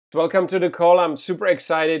Welcome to the call. I'm super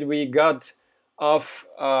excited. We got off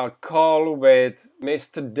a call with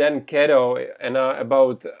Mr. Dan Keto and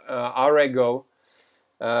about hour ago,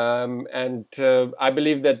 and I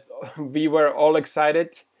believe that we were all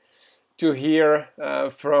excited to hear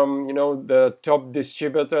from the top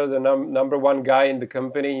distributor, the number one guy in the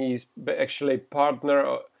company. He's actually partner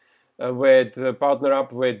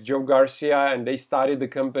up with Joe Garcia, and they started the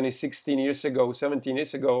company 16 years ago, 17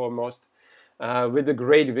 years ago almost, with a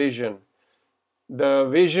great vision. The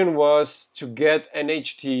vision was to get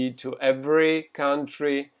NHT to every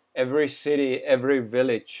country, every city, every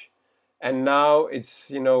village. And now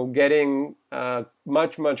it's getting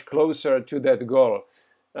much closer to that goal.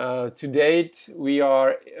 To date, we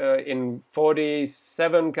are in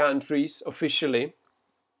 47 countries officially.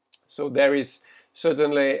 So there is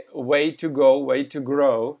certainly a way to go, way to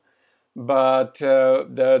grow. But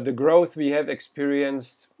the growth we have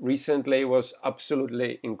experienced recently was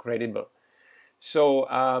absolutely incredible. So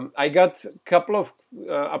I got a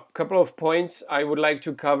couple of points I would like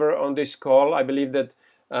to cover on this call. I believe that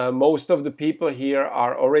most of the people here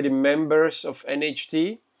are already members of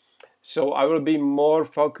NHT, so I will be more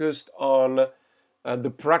focused on the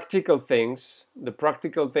practical things,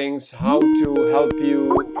 how to help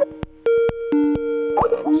you.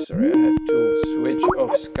 I'm sorry, I have to switch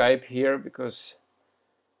off Skype here because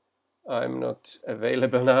I'm not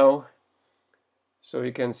available now. So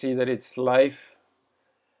you can see that it's live.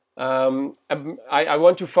 I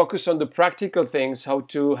want to focus on the practical things, how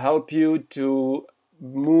to help you to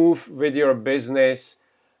move with your business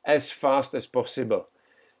as fast as possible.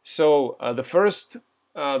 So the first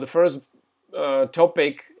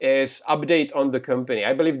topic is update on the company.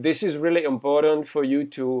 I believe this is really important for you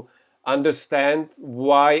to understand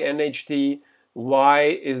why NHT, why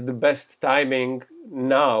is the best timing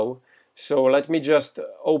now. So let me just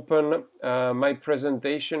open my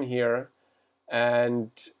presentation here and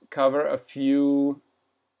cover a few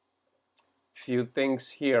things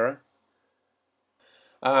here.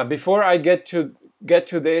 Before I get to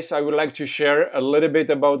this, I would like to share a little bit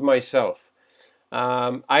about myself.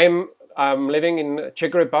 I'm living in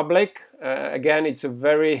Czech Republic. Again, it's a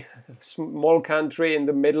very small country in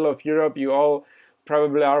the middle of Europe. You all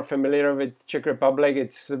probably are familiar with Czech Republic.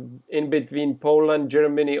 It's in between Poland,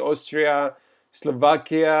 Germany, Austria,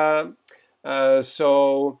 Slovakia. I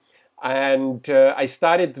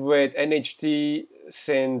started with NHT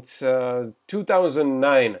since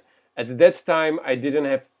 2009. At that time, I didn't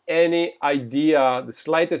have any idea, the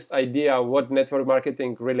slightest idea, what network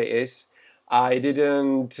marketing really is. I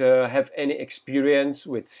didn't have any experience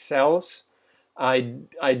with sales.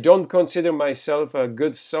 I don't consider myself a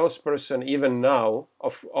good salesperson even now,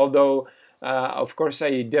 although of course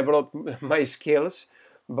I developed my skills.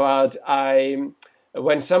 But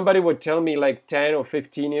when somebody would tell me like 10 or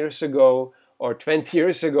 15 years ago or 20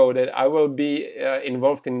 years ago that I will be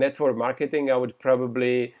involved in network marketing, I would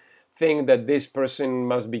probably think that this person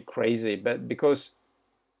must be crazy. But because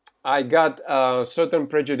I got certain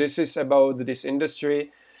prejudices about this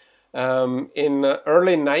industry. In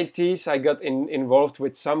early 90s, I got involved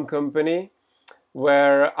with some company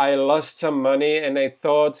where I lost some money, and I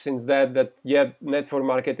thought since that network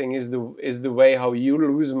marketing is the way how you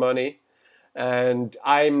lose money, and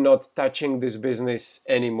I'm not touching this business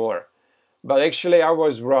anymore. But actually, I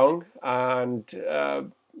was wrong, and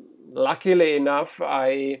luckily enough,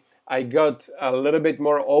 I got a little bit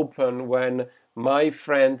more open when my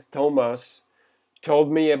friend Thomas told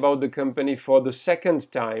me about the company for the second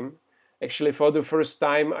time. Actually, for the first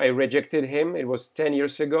time, I rejected him. It was 10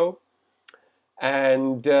 years ago.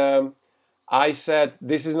 And I said,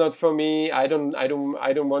 this is not for me. I don't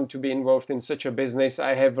want to be involved in such a business.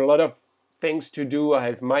 I have a lot of things to do. I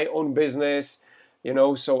have my own business,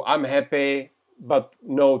 so I'm happy, but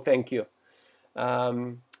no, thank you.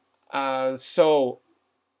 So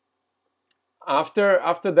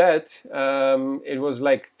after that, it was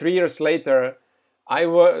like 3 years later.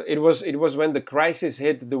 It was when the crisis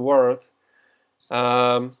hit the world.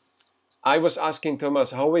 I was asking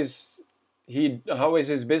Thomas how is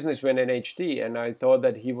his business with NHT, and I thought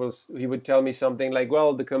that he would tell me something like,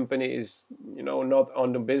 well, the company is not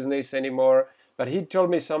on the business anymore. But he told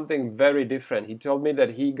me something very different. He told me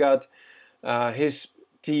that he got his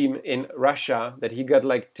team in Russia, that he got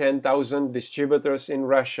like 10,000 distributors in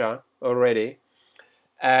Russia already,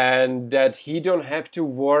 and that he don't have to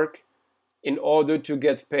work in order to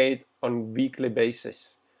get paid on weekly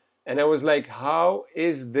basis. And I was like, how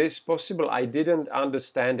is this possible? I didn't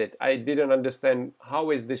understand it. I didn't understand how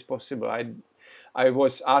is this possible. I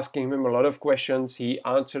was asking him a lot of questions. He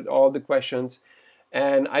answered all the questions,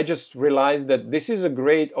 and I just realized that this is a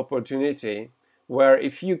great opportunity where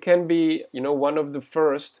if you can be, one of the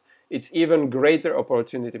first, it's even greater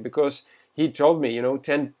opportunity, because he told me,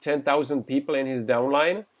 10,000 people in his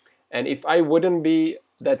downline, and if I wouldn't be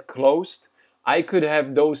that closed, I could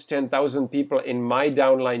have those 10,000 people in my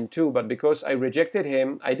downline too, but because I rejected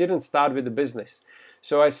him, I didn't start with the business.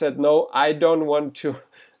 So I said, no, I don't want to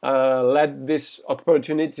let this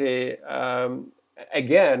opportunity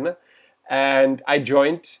again. And I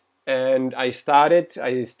joined, and I started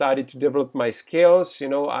to develop my skills.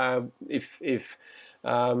 If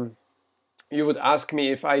you would ask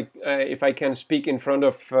me if I can speak in front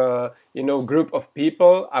of group of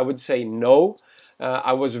people, I would say no.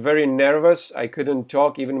 I was very nervous. I couldn't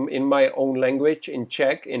talk even in my own language, in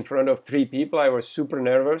Czech, in front of 3 people. I was super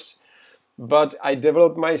nervous, but I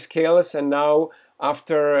developed my skills, and now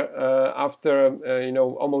after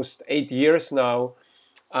almost 8 years now,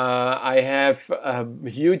 I have a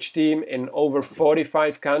huge team in over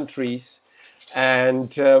 45 countries,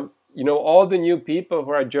 and all the new people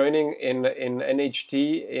who are joining in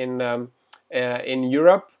NHT in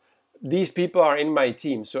Europe. These people are in my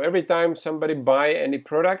team. So every time somebody buy any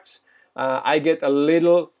products, I get a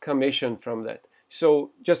little commission from that. So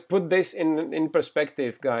just put this in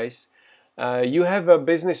perspective, guys. You have a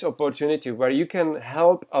business opportunity where you can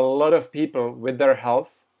help a lot of people with their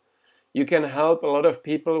health. You can help a lot of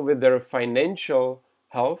people with their financial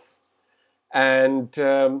health, and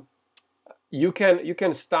you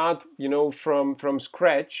can start from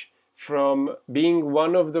scratch, from being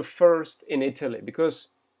one of the first in Italy, because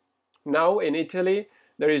now in Italy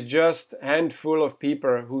there is just a handful of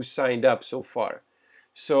people who signed up so far.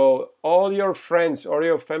 So all your friends or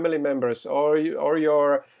your family members or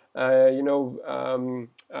your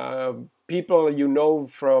people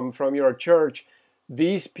from your church,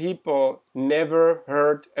 these people never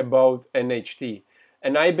heard about NHT.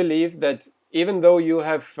 And I believe that even though you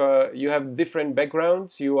have different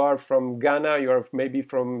backgrounds, you are from Ghana, you are maybe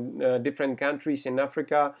from different countries in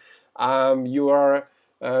Africa,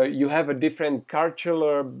 you have a different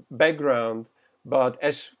cultural background. But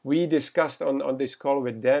as we discussed on this call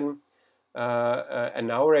with Dan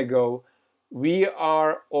an hour ago, we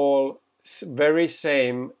are all very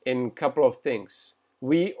same in a couple of things.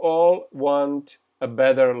 We all want a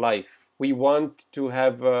better life. We want to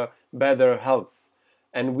have better health,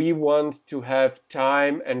 and we want to have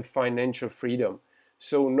time and financial freedom.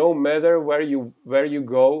 So no matter where you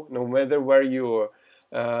go, no matter where you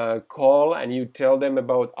call and you tell them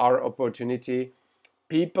about our opportunity,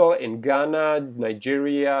 people in Ghana,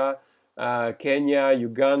 Nigeria, Kenya,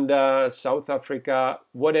 Uganda, South Africa,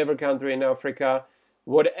 whatever country in Africa,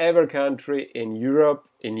 whatever country in Europe,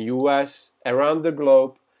 in US, around the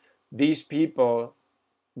globe, these people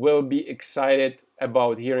will be excited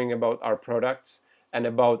about hearing about our products and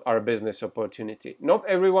about our business opportunity. Not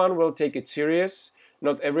everyone will take it serious.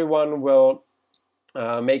 Not everyone will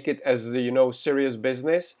make it as serious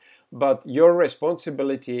business, but your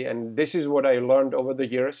responsibility, and this is what I learned over the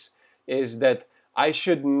years, is that I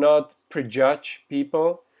should not prejudge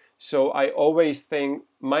people. So I always think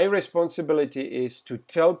my responsibility is to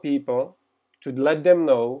tell people, to let them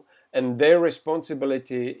know, and their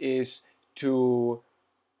responsibility is to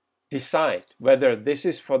decide whether this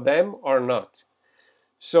is for them or not.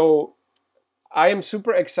 So I am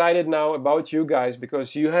super excited now about you guys,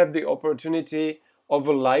 because you have the opportunity of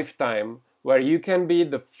a lifetime where you can be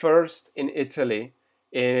the first in Italy,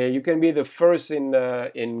 you can be the first in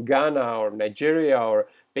Ghana or Nigeria, or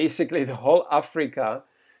basically the whole Africa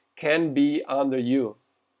can be under you.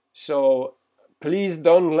 So please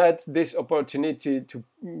don't let this opportunity to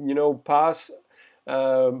pass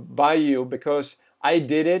by you, because I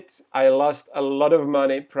did it. I lost a lot of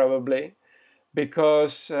money probably,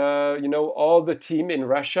 because all the team in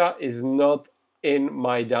Russia is not in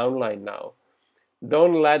my downline now.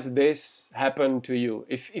 Don't let this happen to you.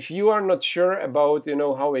 If you are not sure about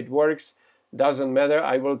how it works, doesn't matter.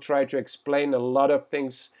 I will try to explain a lot of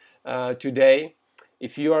things today.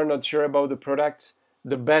 If you are not sure about the products,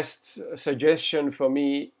 the best suggestion for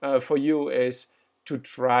you is to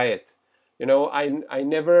try it. I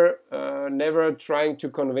never trying to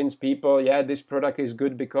convince people, yeah, this product is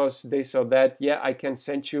good because this or that. Yeah, I can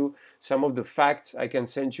send you some of the facts, I can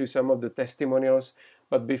send you some of the testimonials,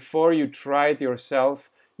 but before you try it yourself,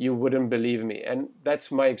 you wouldn't believe me. And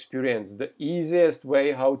that's my experience. The easiest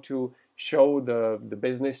way how to show the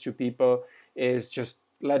business to people is just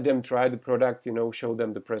let them try the product, show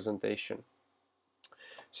them the presentation.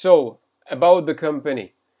 So about the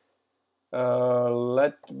company.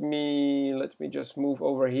 Let me just move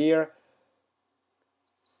over here.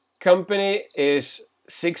 Company is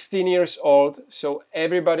 16 years old. So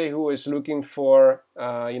everybody who is looking for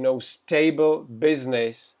stable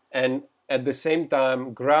business and at the same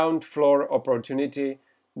time ground floor opportunity,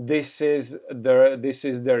 this is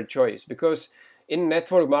their choice. Because in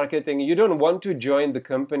network marketing, you don't want to join the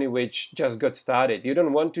company which just got started. You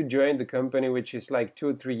don't want to join the company which is like 2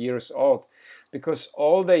 or 3 years old, because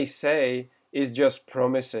all they say is just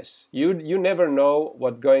promises. You never know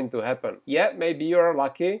what's going to happen. Yeah, maybe you are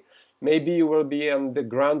lucky. Maybe you will be on the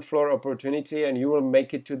ground floor opportunity and you will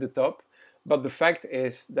make it to the top. But the fact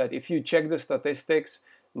is that if you check the statistics,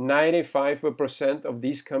 95% of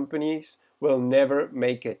these companies will never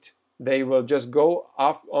make it. They will just go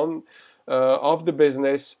off the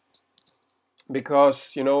business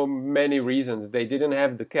because many reasons. They didn't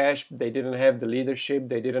have the cash, they didn't have the leadership,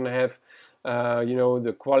 they didn't have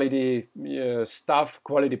the quality stuff,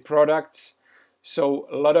 quality products. So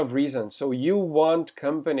a lot of reasons. So you want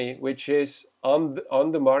company which is on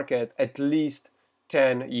the market at least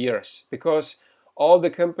 10 years, because all the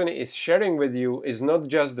company is sharing with you is not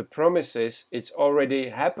just the promises, it's already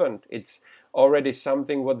happened, it's already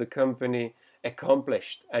something what the company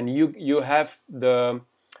accomplished, and you have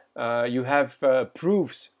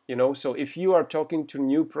proofs. So if you are talking to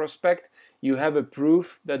new prospect, you have a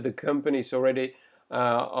proof that the company is already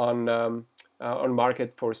on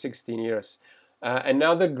market for 16 years.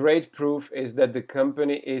 Another great proof is that the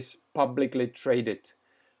company is publicly traded.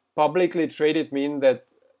 Publicly traded means that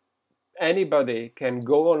anybody can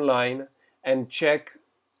go online and check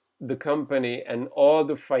the company and all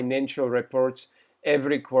the financial reports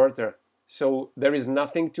every quarter. So there is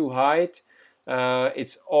nothing to hide.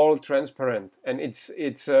 It's all transparent, and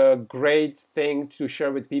it's a great thing to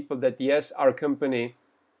share with people that yes, our company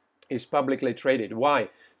is publicly traded. Why?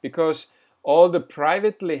 Because all the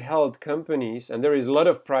privately held companies, and there is a lot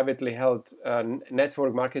of privately held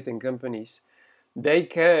network marketing companies, they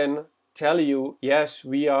can tell you, yes,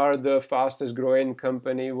 we are the fastest growing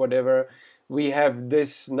company, whatever, we have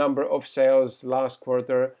this number of sales last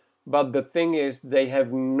quarter, but the thing is they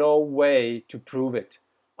have no way to prove it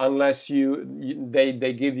unless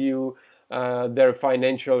they give you their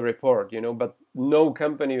financial report, but no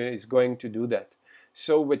company is going to do that.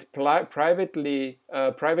 So with privately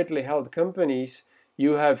held companies,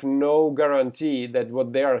 you have no guarantee that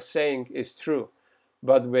what they are saying is true.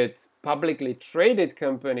 But with publicly traded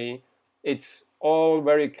company, it's all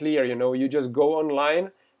very clear. You just go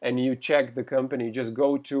online and you check the company. You just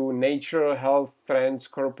go to Natural Health Trends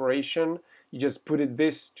Corporation. You just put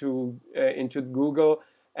into Google,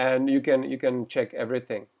 and you can check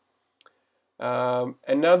everything.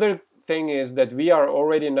 Another thing is that we are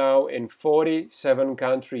already now in 47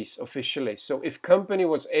 countries officially. So if company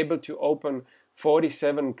was able to open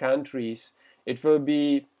 47 countries, it will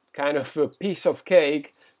be kind of a piece of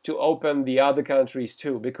cake to open the other countries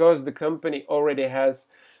too, because the company already has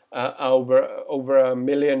over $1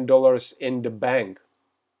 million in the bank.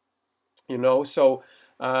 So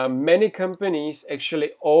many companies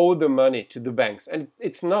actually owe the money to the banks, and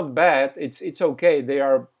it's not bad. It's okay. They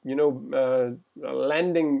are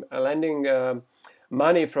lending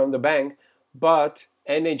money from the bank, but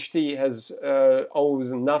NHT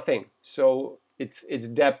owes nothing, so it's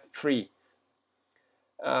debt free.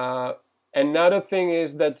 Another thing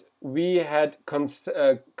is that we had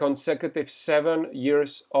consecutive 7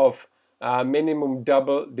 years of minimum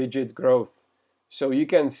double-digit growth. So you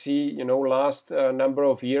can see, last number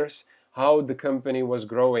of years how the company was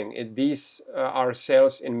growing. These are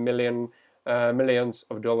sales in millions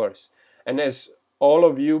of dollars. And as all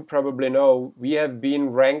of you probably know, we have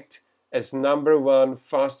been ranked as #1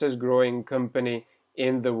 fastest growing company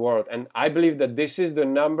in the world. And I believe that this is the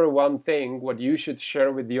 #1 thing what you should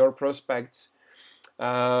share with your prospects.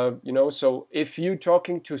 So if you're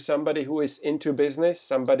talking to somebody who is into business,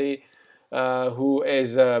 somebody who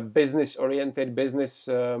is a business-oriented,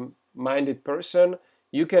 business-minded person,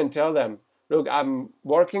 you can tell them, look, I'm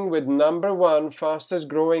working with #1 fastest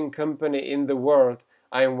growing company in the world.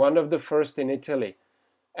 I am one of the first in Italy,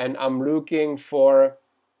 and I'm looking for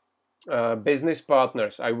business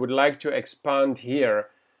partners. I would like to expand here.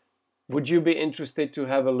 Would you be interested to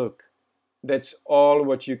have a look? That's all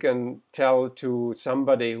what you can tell to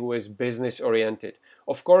somebody who is business oriented.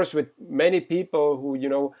 Of course, with many people who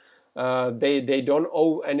they don't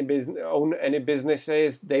own any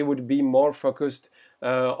businesses, they would be more focused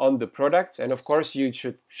on the products. And of course, you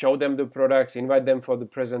should show them the products, invite them for the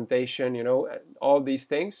presentation, all these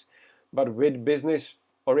things. But with business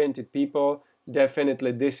oriented people,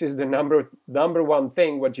 definitely this is the number one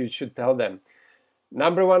thing what you should tell them.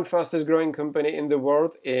 #1 fastest growing company in the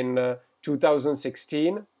world in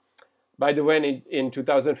 2016. By the way, in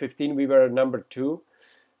 2015 we were #2.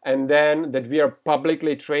 and then that we are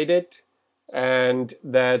publicly traded, and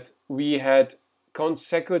that we had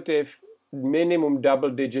consecutive minimum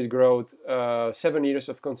double-digit growth, 7 years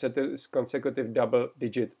of consecutive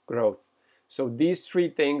double-digit growth. So these three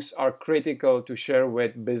things are critical to share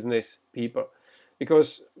with business people,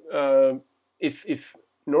 because if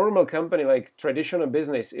normal company like traditional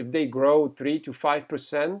business, if they grow 3 to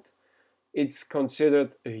 5%, it's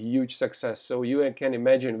considered a huge success. So you can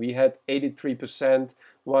imagine we had 83%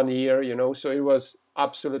 one year, so it was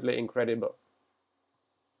absolutely incredible.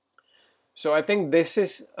 So I think this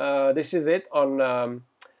is it on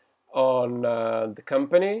the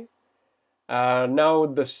company. Now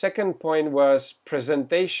the second point was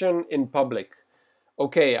presentation in public.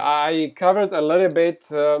 Okay, I covered a little bit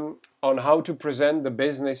on how to present the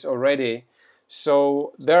business already.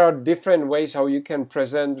 So there are different ways how you can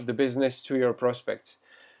present the business to your prospects.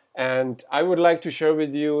 And I would like to share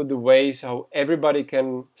with you the ways how everybody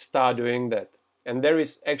can start doing that. And there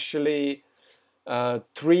is actually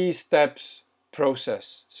 3 steps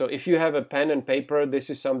process. So if you have a pen and paper, this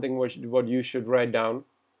is something what you should write down.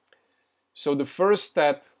 So the first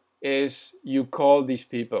step is you call these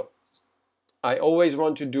people. I always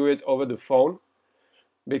want to do it over the phone,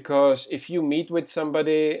 because if you meet with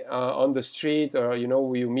somebody on the street, or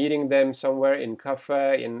you're meeting them somewhere in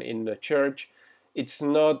cafe, in the church, it's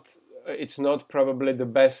not probably the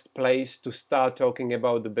best place to start talking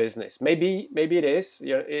about the business. Maybe it is.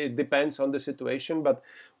 It depends on the situation, but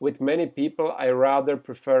with many people I rather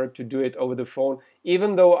prefer to do it over the phone,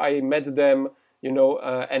 even though I met them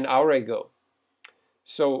an hour ago.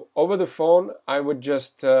 So over the phone, I would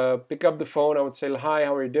just pick up the phone. I would say, "Hi,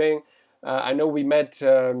 how are you doing? I know we met,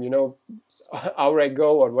 an hour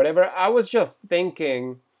ago or whatever. I was just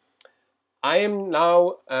thinking, I am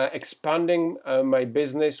now expanding my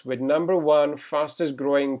business with #1 fastest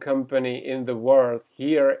growing company in the world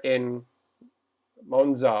here in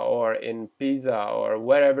Monza or in Pisa or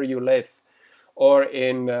wherever you live, or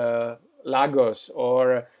in Lagos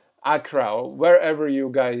or Accra or wherever you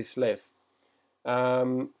guys live.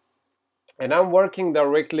 Um, and I'm working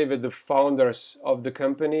directly with the founders of the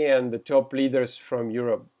company and the top leaders from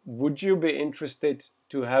Europe. Would you be interested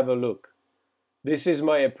to have a look?" This is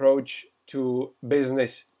my approach to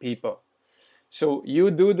business people. So you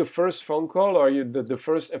do the first phone call, or the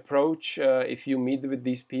first approach if you meet with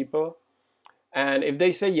these people. And if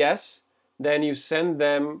they say yes, then you send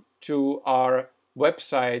them to our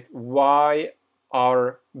website,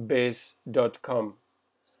 yrbiz.com.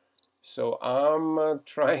 So I'm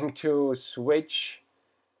trying to switch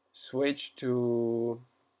to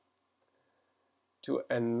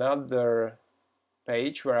another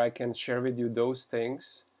page where I can share with you those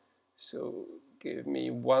things. So give me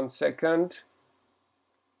 1 second.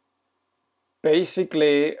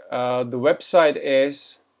 Basically, the website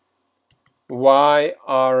is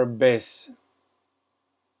yrbiz.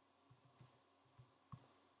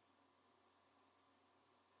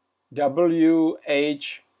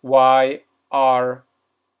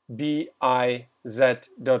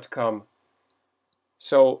 whyrbiz.com.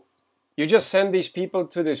 So you just send these people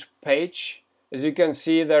to this page. As you can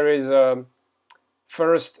see, there is a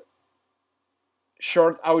first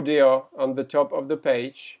short audio on the top of the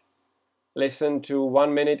page. Listen to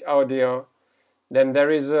 1 minute audio. Then there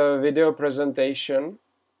is a video presentation,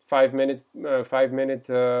 5 minute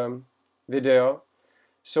video.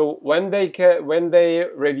 So when they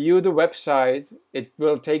review the website, it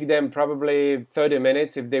will take them probably 30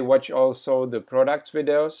 minutes if they watch also the products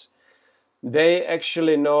videos. They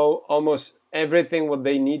actually know almost everything what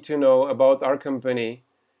they need to know about our company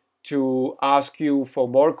to ask you for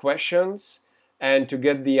more questions and to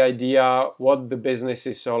get the idea what the business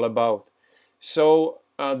is all about. So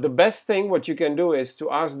the best thing what you can do is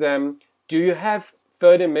to ask them, do you have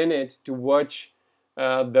 30 minutes to watch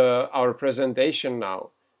our presentation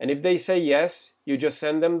now? And if they say yes, you just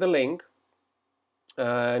send them the link,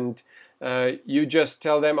 and you just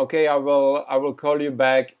tell them, okay, I will call you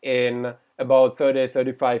back in about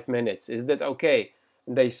 35 minutes. Is that okay?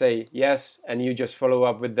 And they say yes, and you just follow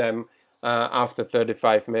up with them after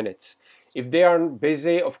 35 minutes. If they are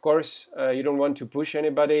busy, of course, you don't want to push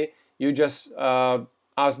anybody. You just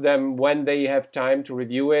ask them when they have time to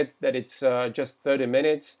review it, that it's just 30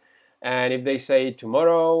 minutes. And if they say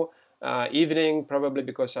tomorrow evening, probably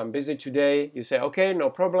because I'm busy today, you say, okay, no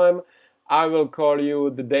problem. I will call you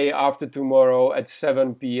the day after tomorrow at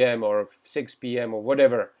 7 p.m. or 6 p.m. or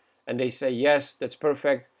whatever. And they say, yes, that's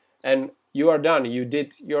perfect. And you are done. You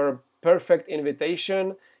did your perfect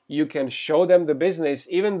invitation. You can show them the business,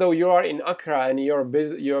 even though you are in Accra and your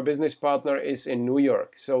business partner is in New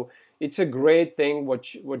York. So it's a great thing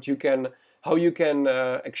what you can how you can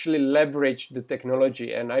actually leverage the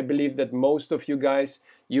technology. And I believe that most of you guys,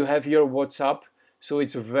 you have your WhatsApp, so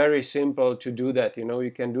it's very simple to do that. You know,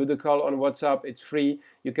 you can do the call on WhatsApp, it's free.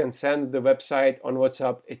 You can send the website on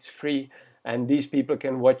WhatsApp, it's free, and these people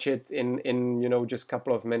can watch it in just a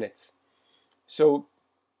couple of minutes. So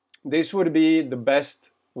this would be the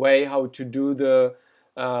best way how to do the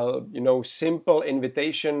simple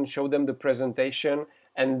invitation, show them the presentation,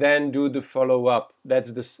 and then do the follow-up.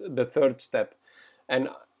 That's the third step. And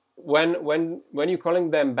when you're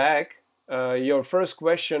calling them back, your first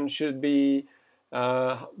question should be,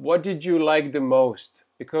 what did you like the most?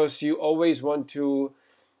 Because you always want to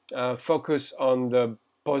focus on the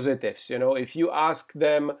positives. You know, if you ask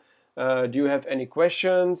them, do you have any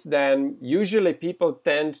questions, then usually people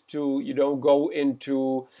tend to go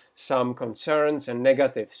into some concerns and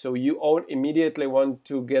negatives. So you all immediately want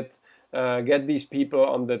to get these people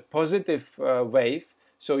on the positive wave.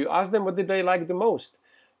 So you ask them what did they like the most.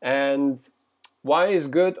 And why is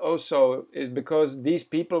good also is because these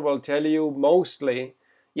people will tell you mostly,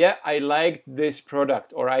 yeah, I liked this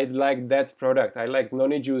product, or I liked that product, I liked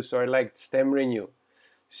Noni Juice, or I liked Stem Renew.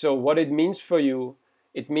 So what it means for you,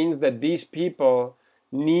 it means that these people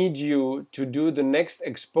need you to do the next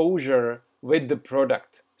exposure with the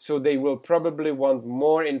product. So they will probably want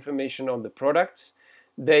more information on the products.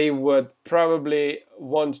 They would probably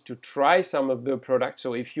want to try some of the products.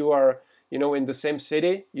 So if you are, in the same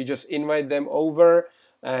city, you just invite them over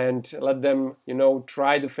and let them,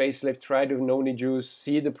 try the facelift, try the Noni Juice,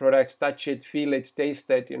 see the products, touch it, feel it, taste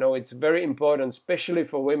it. It's very important, especially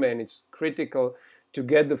for women. It's critical to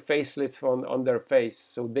get the facelift on their face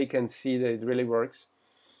so they can see that it really works.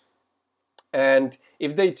 And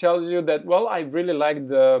if they tell you that, well, I really like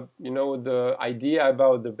the idea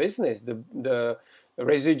about the business, the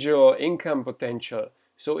residual income potential,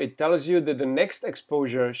 so it tells you that the next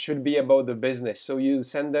exposure should be about the business. So you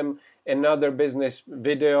send them another business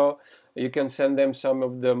video, you can send them some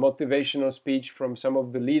of the motivational speech from some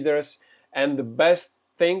of the leaders, and the best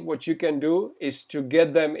thing what you can do is to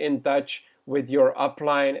get them in touch with your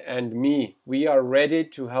upline and me. We are ready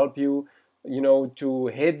to help you, to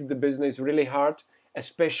hit the business really hard,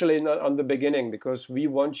 especially on the beginning, because we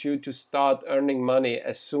want you to start earning money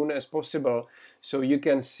as soon as possible so you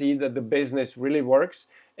can see that the business really works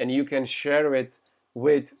and you can share it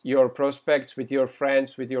with your prospects, with your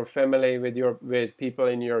friends, with your family, with people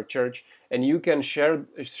in your church, and you can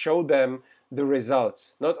show them the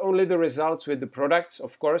results. Not only the results with the products,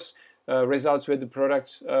 of course, results with the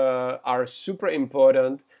products are super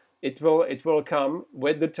important. It will come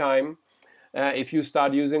with the time if you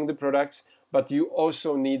start using the products, but you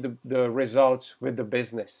also need the results with the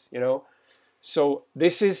business. So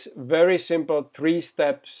this is very simple 3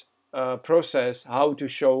 steps process how to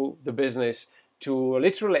show the business to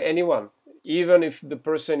literally anyone, even if the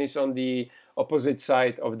person is on the opposite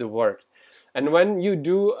side of the world. And when you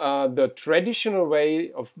do the traditional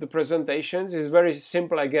way of the presentations, it's very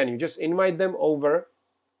simple. Again, you just invite them over.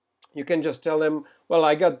 You can just tell them, well,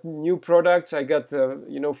 I got new products. I got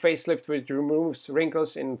facelift which removes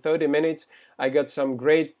wrinkles in 30 minutes. I got some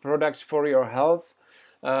great products for your health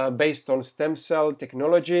based on stem cell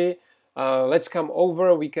technology. Let's come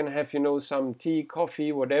over. We can have some tea,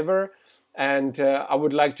 coffee, whatever. And I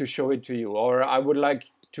would like to show it to you, or I would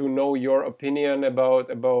like to know your opinion about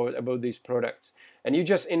these products. And you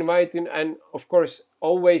just invite in, and of course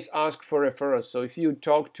always ask for referrals. So if you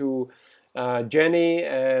talk to Jenny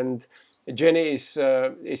and Jenny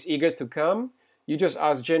is eager to come, you just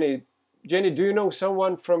ask Jenny, do you know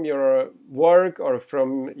someone from your work or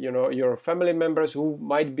from your family members who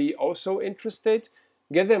might be also interested?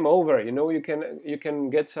 Get them over. You can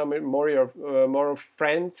get some more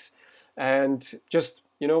friends, and just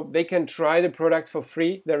they can try the product for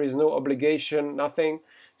free. There is no obligation, nothing.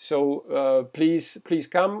 So please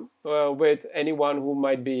come with anyone who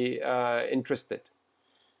might be interested.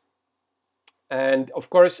 And of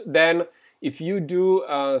course, then if you do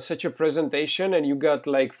such a presentation and you got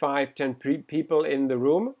like 5-10 people in the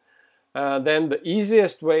room, then the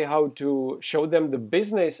easiest way how to show them the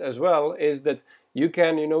business as well is that you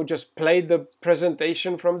can just play the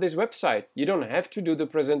presentation from this website. You don't have to do the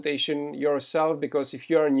presentation yourself, because if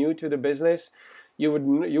you are new to the business, you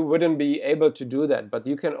wouldn't be able to do that. But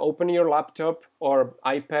you can open your laptop or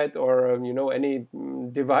iPad or any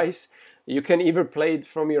device. You can even play it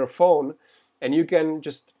from your phone, and you can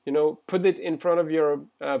just put it in front of your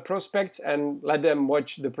prospects and let them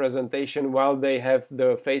watch the presentation while they have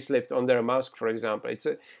the facelift on their mask, for example.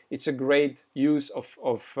 It's a great use of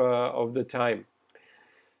the time.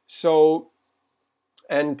 So,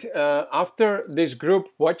 and after this group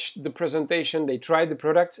watched the presentation, they tried the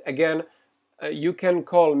products again. you can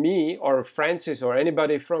call me or Francis or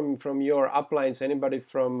anybody from your uplines, anybody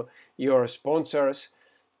from your sponsors,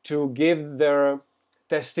 to give their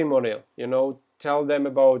testimonial. Tell them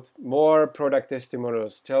about more product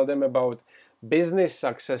testimonials, tell them about business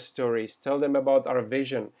success stories, tell them about our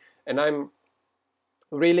vision. And I'm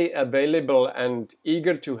really available and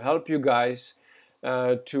eager to help you guys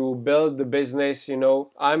to build the business.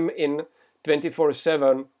 I'm in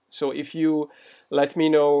 24/7, so if you let me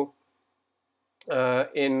know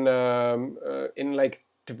in like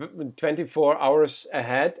 24 hours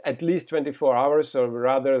ahead, at least 24 hours, or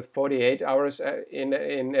rather 48 hours in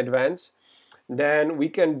advance, then we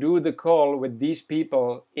can do the call with these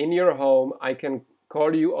people in your home. I can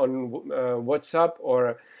call you on WhatsApp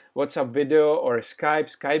or WhatsApp video or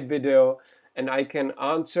Skype video, and I can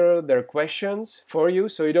answer their questions for you.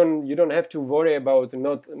 So you don't have to worry about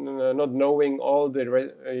not knowing all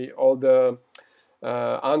the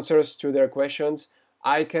answers to their questions.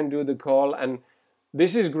 I can do the call, and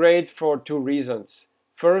this is great for two reasons.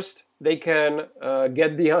 First, they can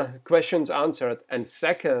get the questions answered, and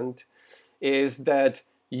second is that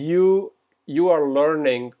you are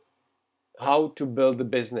learning how to build the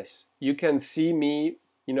business. You can see me,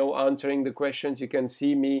 answering the questions. You can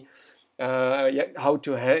see me how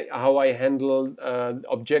I handle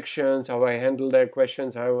objections, how I handle their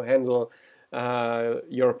questions, how I handle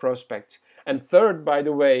your prospects. And third, by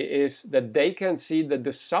the way, is that they can see that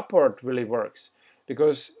the support really works.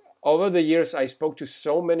 Because over the years, I spoke to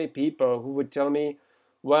so many people who would tell me,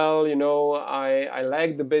 well, I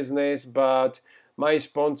like the business, but my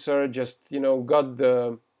sponsor just, got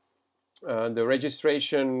the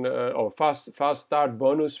registration or fast start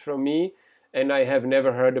bonus from me, and I have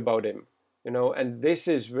never heard about him. And this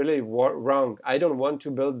is really wrong. I don't want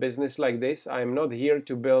to build business like this. I'm not here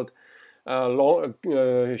to build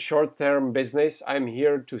short-term business. I'm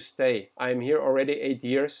here to stay. I'm here already 8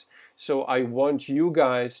 years, so I want you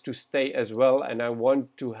guys to stay as well, and I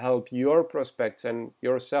want to help your prospects and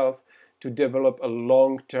yourself to develop a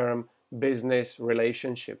long-term business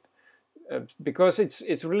relationship. Because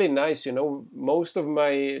it's really nice. Most of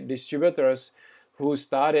my distributors who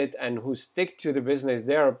started and who stick to the business,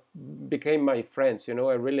 became my friends. I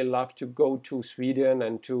really love to go to Sweden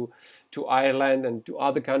and to Ireland and to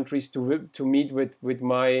other countries to meet with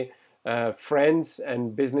my friends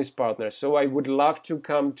and business partners. So I would love to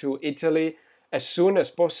come to Italy as soon as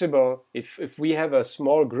possible. If we have a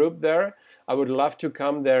small group there, I would love to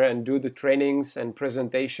come there and do the trainings and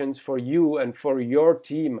presentations for you and for your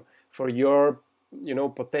team, for your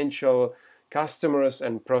potential customers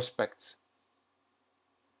and prospects.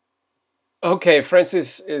 Okay,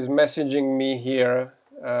 Francis is messaging me here.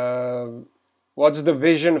 What's the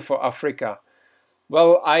vision for Africa?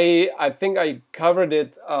 Well, I think I covered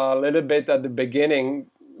it a little bit at the beginning.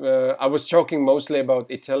 I was talking mostly about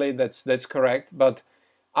Italy. That's correct. But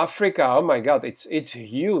Africa, oh my God, it's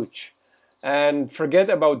huge. And forget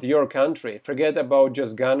about your country. Forget about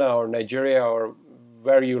just Ghana or Nigeria or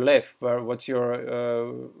where you live. What's your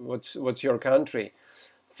country?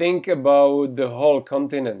 Think about the whole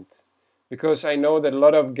continent, because I know that a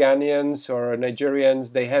lot of Ghanaians or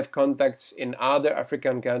Nigerians, they have contacts in other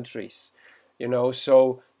African countries,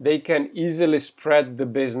 so they can easily spread the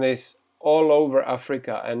business all over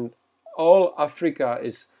Africa, and all Africa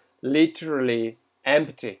is literally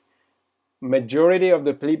empty. Majority of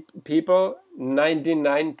the people,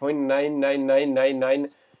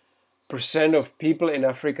 99.99999% of people in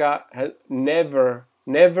Africa have never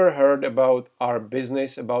heard about our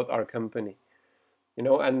business, about our company.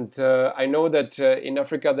 And I know that in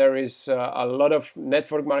Africa there is a lot of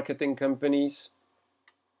network marketing companies.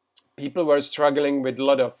 People were struggling with a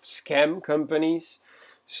lot of scam companies.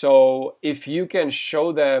 So if you can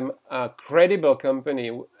show them a credible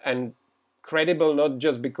company, and credible not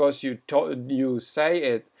just because you say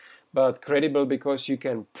it, but credible because you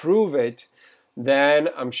can prove it, then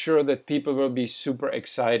I'm sure that people will be super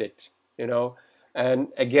excited. And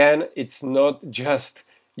again, it's not just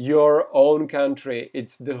your own country,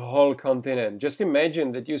 it's the whole continent. Just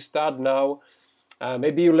imagine that you start now,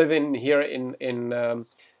 maybe you live here in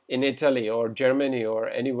Italy or Germany or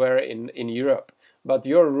anywhere in Europe, but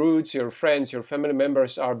your roots, your friends, your family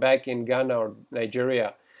members are back in Ghana or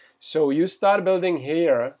Nigeria. So you start building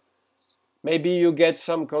here. Maybe you get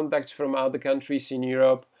some contacts from other countries in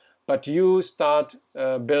Europe, but you start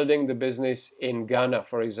building the business in Ghana,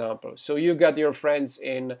 for example. So you got your friends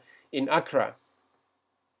in Accra.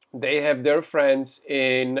 They have their friends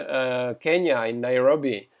in Kenya, in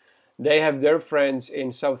Nairobi. They have their friends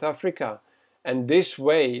in South Africa. And this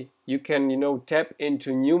way, you can, tap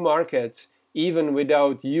into new markets even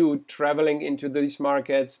without you traveling into these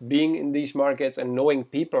markets, being in these markets, and knowing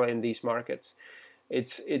people in these markets.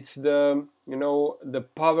 It's the, you know, the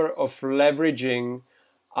power of leveraging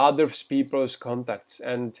other people's contacts.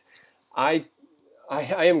 And I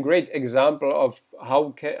I am great example of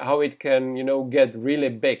how it can, you know, get really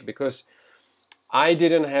big, because I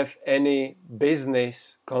didn't have any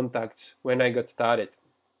business contacts when I got started.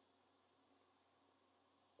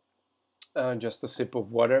 Just a sip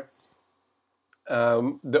of water.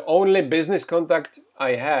 The only business contact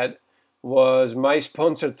I had was my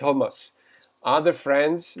sponsor Thomas. Other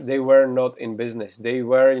friends, they were not in business. They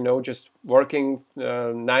were, you know, just working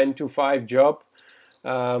 9 to 5 job.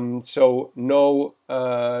 So no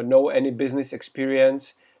any business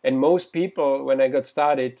experience. And most people, when I got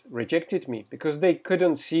started, rejected me because they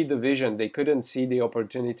couldn't see the vision, they couldn't see the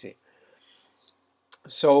opportunity.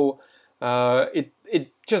 So it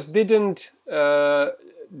just didn't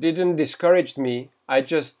discourage me. I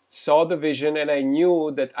just saw the vision, and I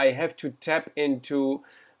knew that I have to tap into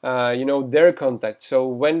you know, their contact. So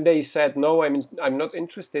when they said no, I'm not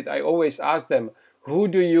interested, I always ask them, who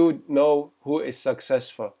do you know who is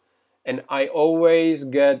successful? And I always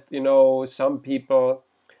get, you know, some people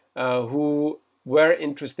who were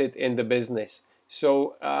interested in the business.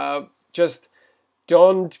 So just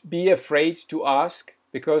don't be afraid to ask,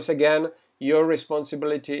 because again, your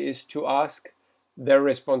responsibility is to ask. Their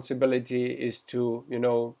responsibility is to, you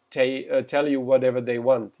know, tell you whatever they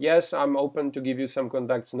want. Yes, I'm open to give you some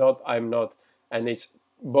contacts. Not, I'm not. And it's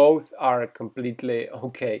both are completely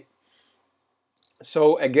okay.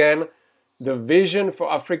 So again, the vision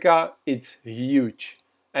for Africa, it's huge.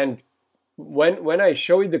 And when I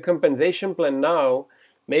show you the compensation plan now,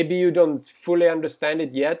 maybe you don't fully understand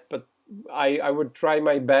it yet, but I would try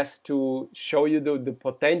my best to show you the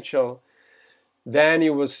potential. Then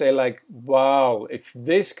you will say like, wow, if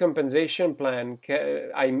this compensation plan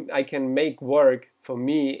I can make work for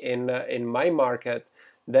me in my market,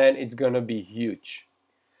 then it's gonna be huge.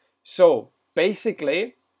 So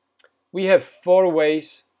basically, we have 4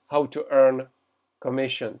 ways how to earn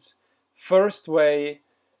commissions. First way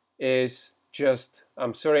is just,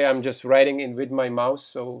 I'm sorry, I'm just writing in with my mouse,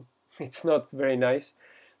 so it's not very nice.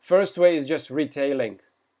 First way is just retailing.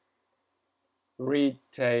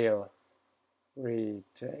 Retail.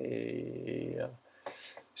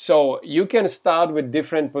 So you can start with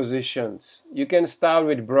different positions. You can start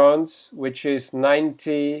with bronze, which is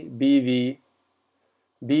 90 BV.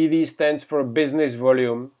 BV stands for business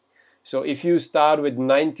volume. So if you start with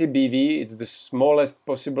 90 BV, it's the smallest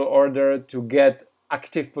possible order to get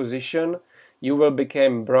active position. You will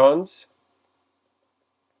become bronze,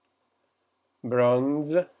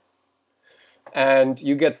 and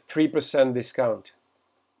you get 3% discount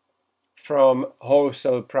from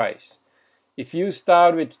wholesale price. If you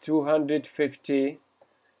start with 250,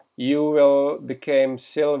 you will become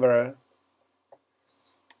silver,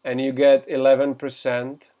 and you get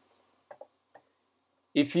 11%.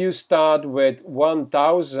 If you start with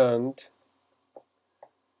 1000,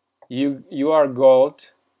 you are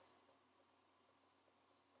gold,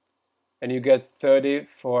 and you get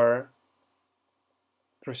 34%.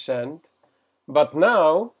 But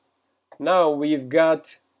now we've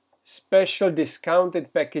got special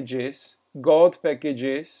discounted packages, gold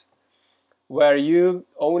packages, where you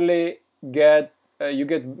only get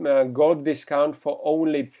gold discount for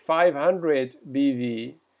only 500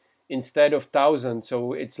 BV instead of 1000.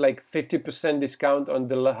 So it's like 50% discount on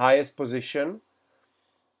the highest position.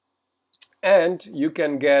 And you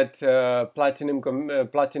can get platinum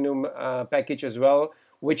package as well,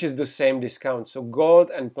 which is the same discount. So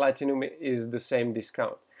gold and platinum is the same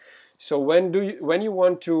discount. So when you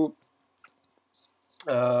want to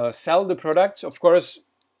sell the products, of course,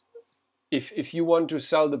 if you want to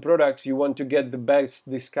sell the products, you want to get the best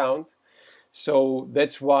discount. So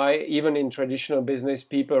that's why even in traditional business,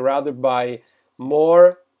 people rather buy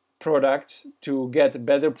more products to get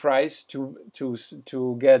better price, to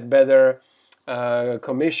get better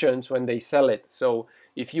commissions when they sell it. So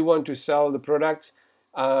if you want to sell the products,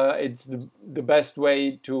 it's the best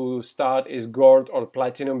way to start is gold or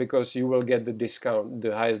platinum, because you will get the discount,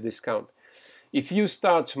 the highest discount. If you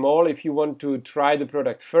start small, if you want to try the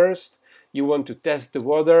product first, you want to test the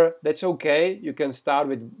water, that's okay. You can start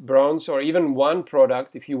with bronze or even one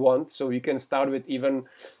product if you want. So you can start with even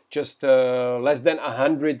just less than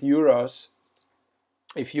 100 euros.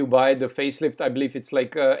 If you buy the facelift, I believe it's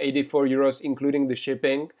like 84 euros including the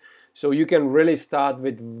shipping. So you can really start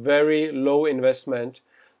with very low investment.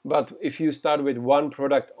 But if you start with one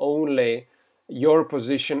product only, your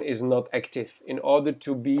position is not active. In order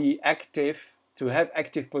to be active, to have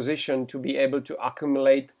active position, to be able to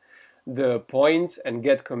accumulate the points and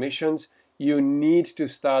get commissions, you need to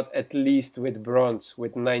start at least with bronze,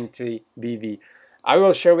 with 90 BV. I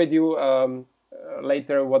will share with you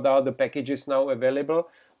later what are the packages now available,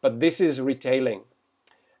 but this is retailing.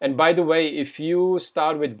 And by the way, if you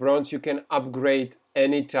start with bronze, you can upgrade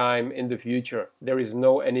anytime in the future. There is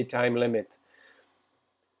no anytime limit.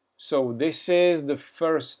 So this is the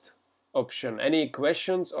first option. Any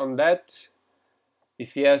questions on that?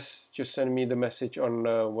 If yes, just send me the message on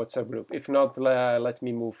WhatsApp group. If not, let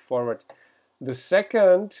me move forward. The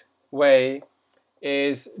second way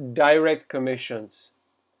is direct commissions.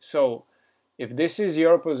 So if this is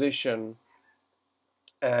your position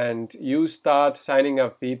and you start signing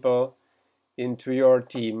up people into your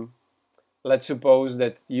team, let's suppose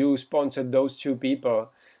that you sponsored those 2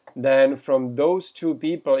 people, then from those 2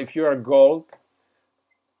 people, if you are gold,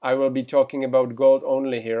 I will be talking about gold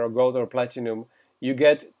only here, or gold or platinum, you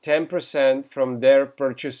get 10% from their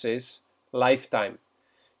purchases lifetime.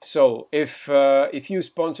 So if you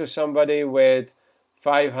sponsor somebody with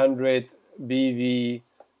 500 BV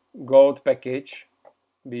gold package,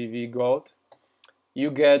 BV gold, you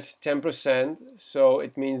get 10%. So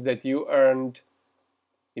it means that you earned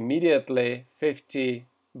immediately 50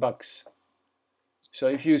 bucks. So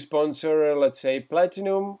if you sponsor, let's say,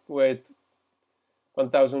 platinum with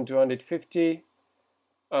 1250,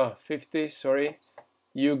 50, sorry,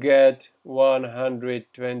 you get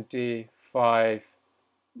 125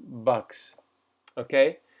 bucks.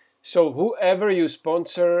 Okay, so whoever you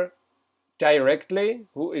sponsor directly,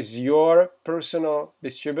 who is your personal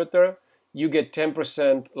distributor, you get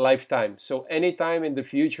 10% lifetime. So anytime in the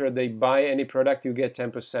future they buy any product, you get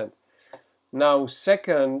 10%. Now,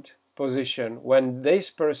 second position, when this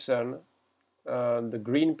person, the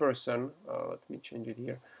green person, let me change it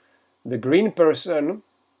here. The green person,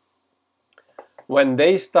 when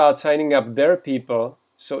they start signing up their people,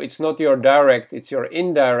 so it's not your direct, it's your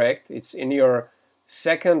indirect, it's in your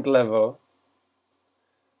second level,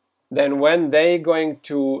 then when they going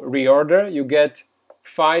to reorder, you get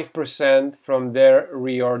 5% from their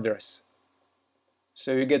reorders.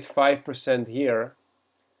 So you get 5% here.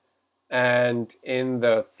 And in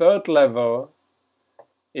the third level,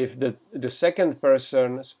 if the second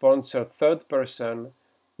person sponsor third person,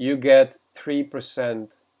 you get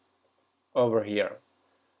 3% over here.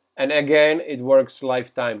 And again, it works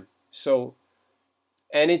lifetime. So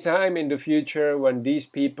anytime in the future when these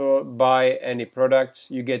people buy any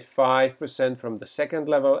products, you get 5% from the second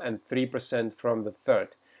level and 3% from the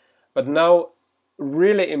third. But now,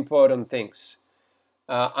 really important things.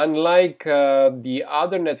 Unlike the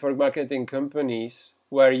other network marketing companies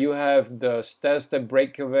where you have the step-step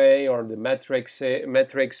breakaway or the metrics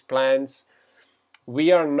plans,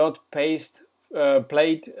 we are not paid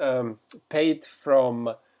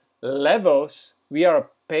from levels, we are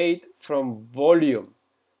paid from volume.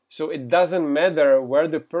 So it doesn't matter where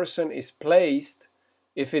the person is placed,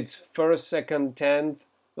 if it's first, second, 10th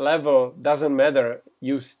level, doesn't matter,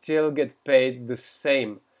 you still get paid the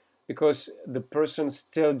same because the person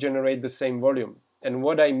still generates the same volume. And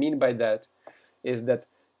what I mean by that is that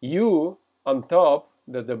you on top,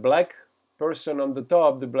 the black person on the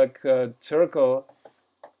top, the black circle,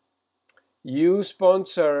 you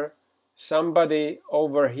sponsor somebody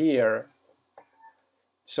over here.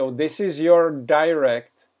 So this is your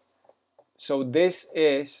direct. So this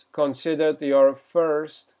is considered your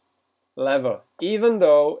first level, even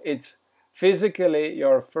though it's physically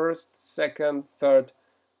your first, second, third,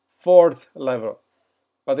 fourth level.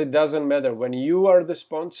 But it doesn't matter. When you are the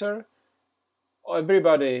sponsor,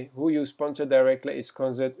 everybody who you sponsor directly is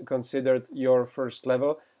considered your first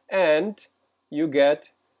level, and you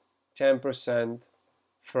get 10%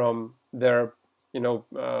 from their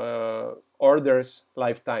orders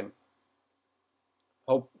lifetime.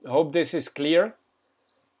 Hope this is clear.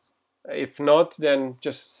 If not, then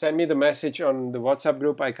just send me the message on the WhatsApp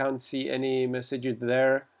group. I can't see any messages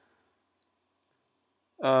there.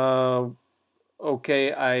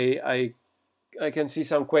 Okay, I can see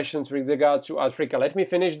some questions with regard to Africa. Let me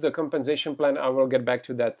finish the compensation plan. I will get back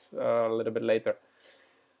to that a little bit later.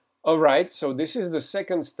 All right, so this is the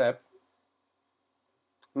second step.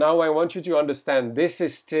 Now I want you to understand this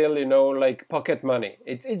is still, like pocket money.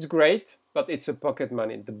 It's great, but it's a pocket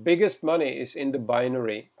money. The biggest money is in the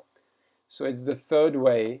binary. So it's the third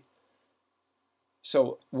way.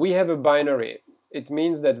 So we have a binary. It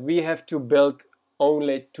means that we have to build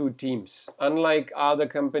only 2 teams. Unlike other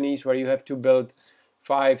companies where you have to build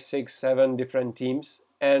 5, 6, 7 different teams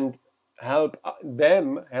and help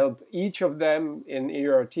each of them in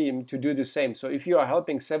your team to do the same. So if you are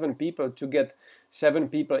helping 7 people to get 7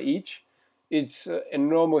 people each, it's an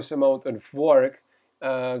enormous amount of work.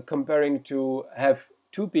 comparing to have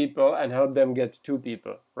 2 people and help them get 2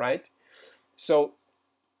 people, right? So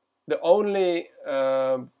the only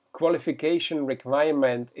qualification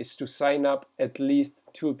requirement is to sign up at least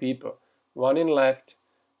 2 people, one in left,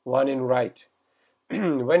 one in right.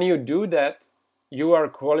 When you do that, you are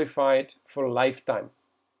qualified for lifetime.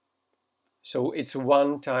 So it's a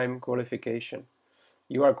one-time qualification.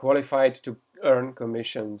 You are qualified to earn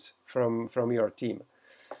commissions from your team.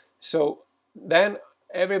 So then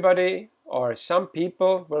everybody or some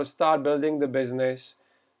people will start building the business.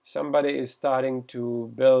 Somebody is starting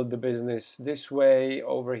to build the business this way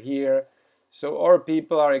over here. So our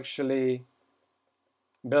people are actually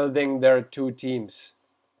building their 2 teams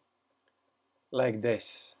like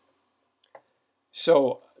this.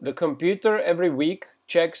 So the computer every week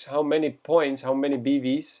checks how many points, how many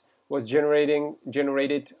BVs was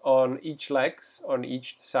generated on each legs, on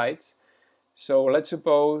each sides. So let's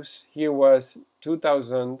suppose here was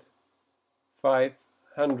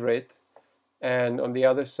 2,500 and on the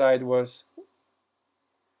other side was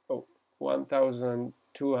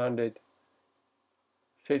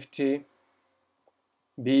 1,250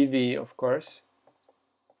 BV, of course.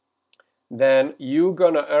 Then you're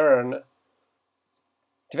gonna earn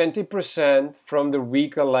 20% from the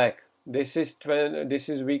weaker leg. This is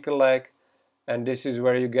weaker leg, and this is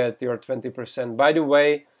where you get your 20%. By the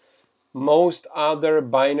way, most other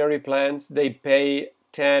binary plans, they pay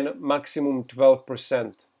 10, maximum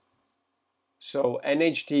 12%. So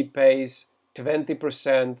NHT pays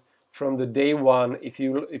 20% from the day one if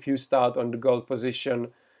you start on the gold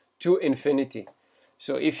position to infinity.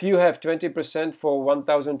 So if you have 20% for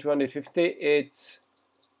 1,250, it's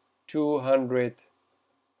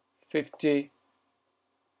 $250.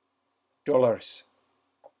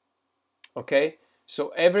 Okay,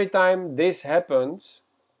 so every time this happens,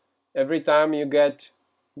 every time you get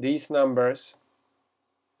these numbers,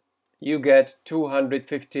 you get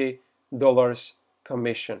 $250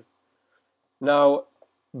 commission. Now,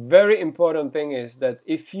 very important thing is that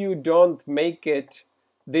if you don't make it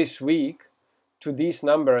this week to these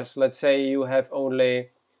numbers, let's say you have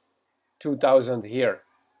only 2,000 here,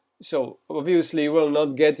 so obviously you will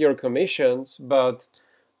not get your commissions, but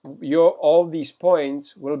all these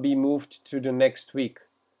points will be moved to the next week.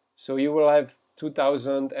 So you will have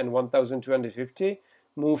 2,000 and 1,250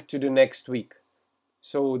 moved to the next week.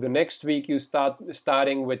 So the next week you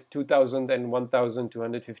starting with 2,000 and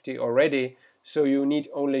 1,250 already. So you need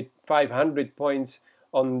only 500 points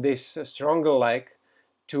on this stronger leg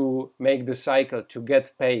to make the cycle, to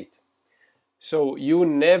get paid. So you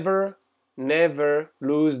never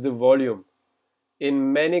lose the volume.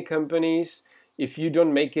 In many companies, if you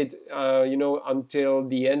don't make it until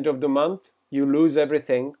the end of the month, you lose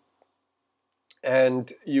everything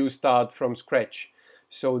and you start from scratch.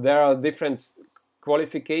 So there are different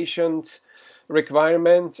qualifications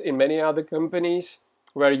requirements in many other companies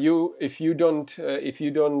where if you don't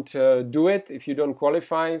do it, if you don't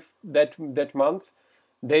qualify that month,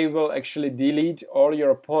 they will actually delete all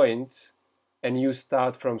your points and you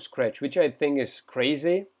start from scratch, which I think is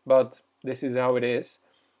crazy, but this is how it is.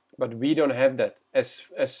 But we don't have that. As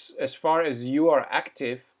far as you are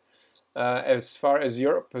active, as far as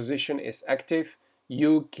your position is active,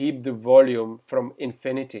 you keep the volume from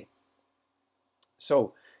infinity.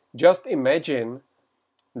 So just imagine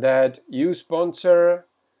that you sponsor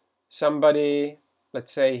somebody,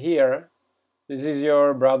 let's say here, this is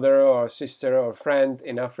your brother or sister or friend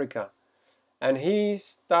in Africa, and he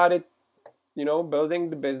started building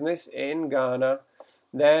the business in Ghana,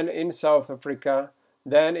 then in South Africa,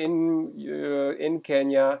 then in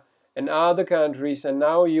Kenya and other countries, and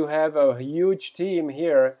now you have a huge team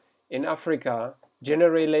here in Africa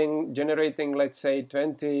generating let's say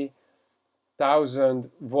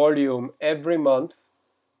 20,000 volume every month.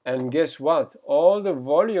 And guess what? All the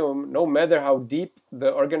volume, no matter how deep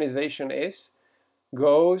the organization is,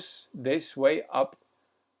 goes this way up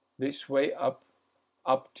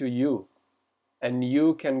to you, and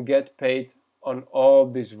you can get paid on all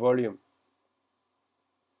this volume.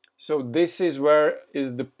 So this is where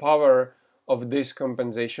is the power of this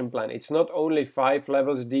compensation plan. It's not only 5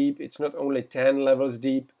 levels deep, it's not only 10 levels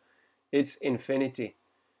deep, it's infinity.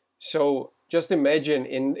 So just imagine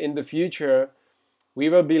in the future we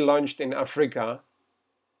will be launched in Africa,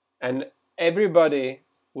 and everybody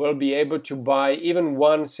will be able to buy even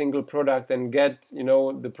one single product and get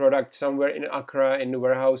the product somewhere in Accra in the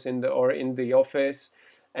warehouse or in the office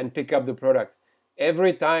and pick up the product.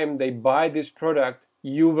 Every time they buy this product,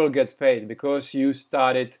 you will get paid because you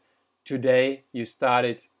started today, you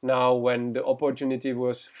started now when the opportunity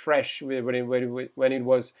was fresh, when it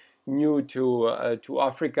was new to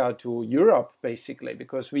Africa, to Europe, basically,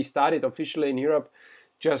 because we started officially in Europe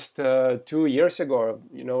just 2 years ago,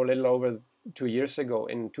 you know, a little over 2 years ago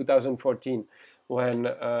in 2014, when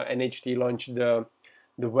NHT launched the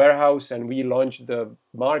warehouse and we launched the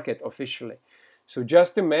market officially. So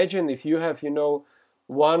just imagine if you have, you know,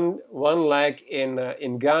 one leg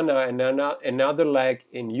in Ghana and another leg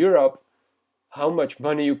in Europe, how much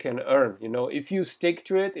money you can earn. You know, if you stick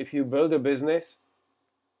to it, if you build a business,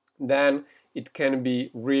 then it can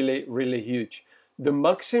be really, really huge. The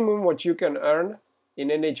maximum what you can earn in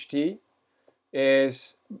NHT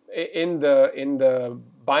is in the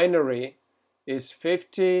binary is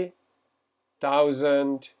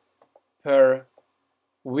 50,000 per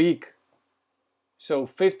week. So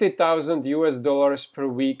 50,000 US dollars per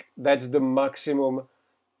week, that's the maximum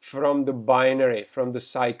from the binary, from the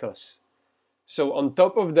cycles. So on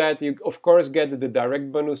top of that, you of course get the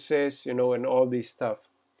direct bonuses, you know, and all this stuff.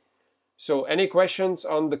 So any questions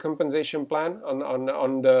on the compensation plan,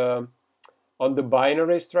 on the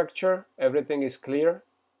binary structure? Everything is clear?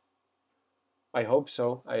 I hope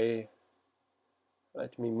so.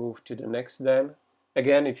 Let me move to the next then.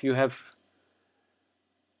 Again, if you have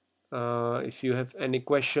any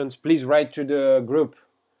questions, please write to the group.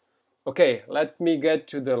 Okay, let me get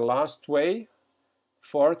to the last way,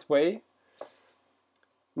 fourth way.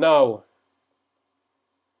 Now,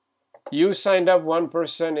 you signed up one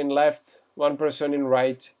person in left, one person in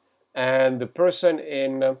right, and the person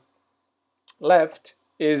in left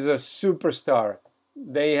is a superstar.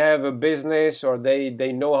 They have a business, or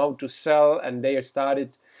they know how to sell, and they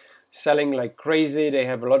started selling like crazy. They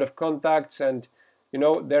have a lot of contacts, and you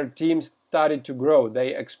know, their team started to grow.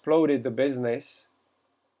 They exploded the business,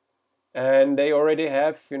 and they already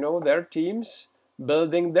have, you know, their teams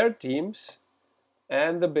building their teams,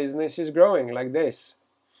 and the business is growing like this.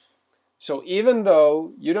 So even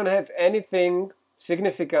though you don't have anything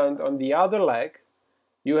significant on the other leg,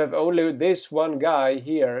 you have only this one guy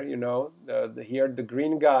here, you know, here the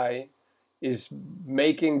green guy is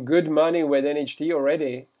making good money with NHT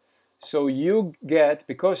already. So you get,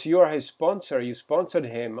 because you are his sponsor, you sponsored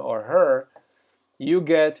him or her, you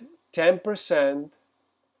get 10%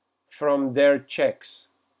 from their checks.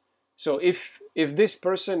 So if this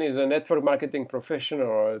person is a network marketing professional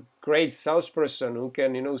or a great salesperson who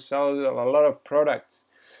can, you know, sell a lot of products,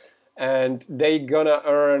 and they gonna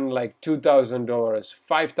earn like $2,000,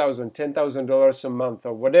 $5,000, $10,000 a month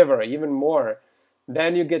or whatever, even more,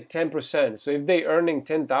 then you get 10%. So if they earning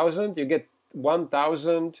 10,000, you get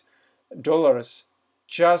 $1,000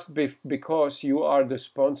 just because you are the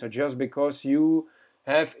sponsor, just because you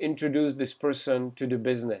have introduced this person to the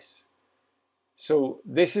business. So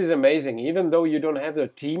this is amazing. Even though you don't have the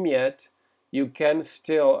team yet, you can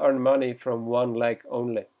still earn money from one leg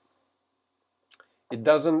only. It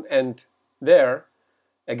doesn't end there.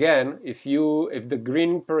 Again, if the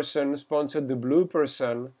green person sponsored the blue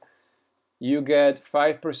person, you get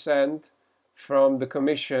 5% from the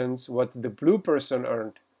commissions what the blue person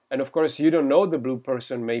earned. And of course, you don't know the blue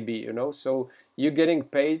person, maybe, you know, so you're getting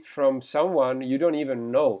paid from someone you don't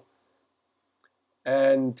even know.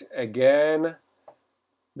 And again,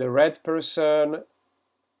 the red person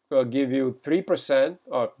will give you 3%,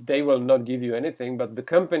 or they will not give you anything, but the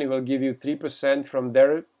company will give you 3% from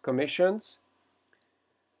their commissions.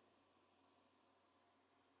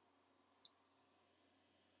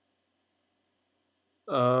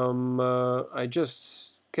 I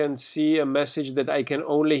just can see a message that I can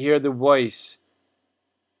only hear the voice.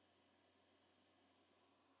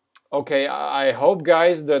 Okay, I hope,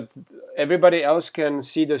 guys, that everybody else can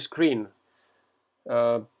see the screen.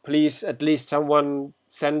 Please, at least someone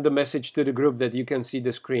send the message to the group that you can see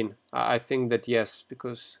the screen. I think that yes,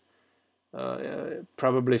 because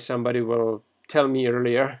probably somebody will tell me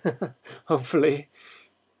earlier, hopefully.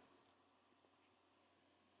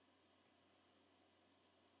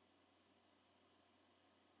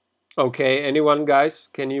 Okay, anyone, guys,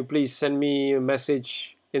 can you please send me a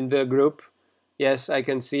message in the group? Yes, I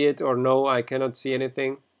can see it, or no, I cannot see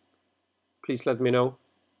anything. Please let me know.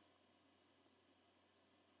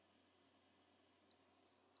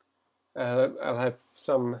 I'll have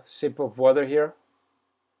some sip of water here.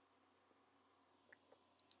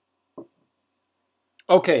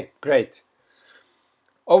 Okay, great.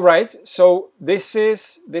 All right, so this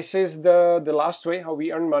is the last way how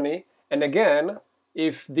we earn money. And again,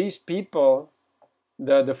 if these people,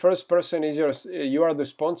 the first person is you are the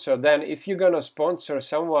sponsor, then if you're gonna sponsor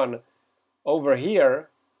someone over here,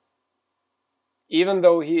 even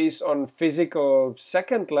though he is on physical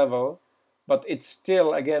second level, but it's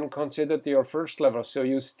still again considered your first level, so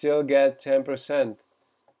you still get 10%,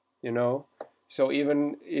 you know. So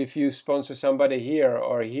even if you sponsor somebody here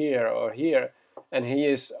or here or here, and he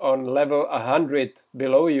is on level 100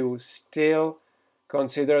 below you, still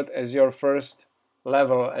considered as your first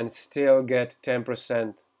level and still get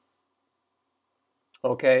 10%.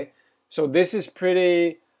 Okay, so this is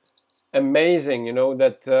pretty amazing, you know,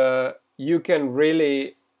 that you can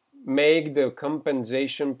really make the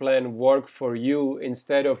compensation plan work for you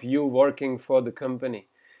instead of you working for the company.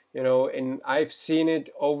 You know, and I've seen it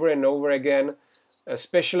over and over again,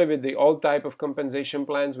 especially with the old type of compensation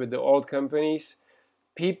plans with the old companies.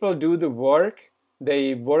 People do the work,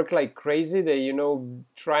 they work like crazy, they, you know,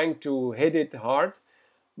 trying to hit it hard,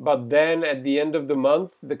 but then at the end of the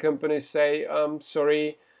month, the companies say,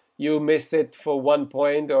 sorry, you missed it for 1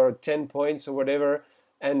 point or 10 points or whatever.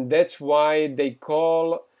 And that's why they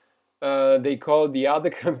call the other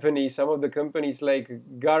companies, some of the companies,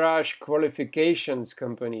 like garage qualifications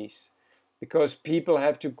companies, because people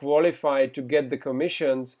have to qualify to get the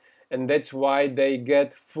commissions, and that's why they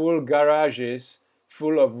get full garages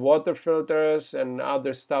full of water filters and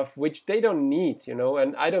other stuff which they don't need, you know,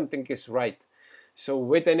 and I don't think is right. So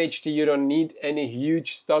with NHT, you don't need any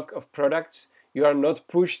huge stock of products. You are not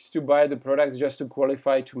pushed to buy the products just to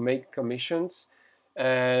qualify to make commissions.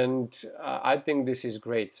 And I think this is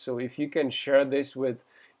great. So if you can share this with,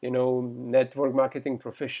 you know, network marketing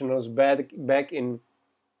professionals back in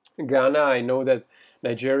Ghana, I know that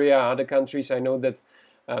Nigeria, other countries, I know that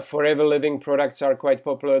Forever Living products are quite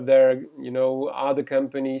popular there. You know, other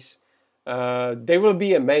companies, they will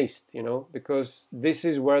be amazed, you know, because this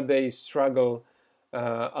is where they struggle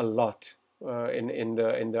a lot in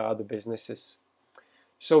the other businesses.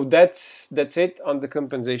 So that's it on the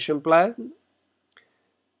compensation plan.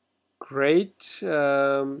 Great.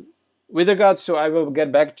 With regards to, I will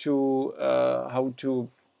get back to how to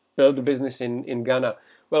build a business in Ghana.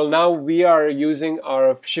 Well, now we are using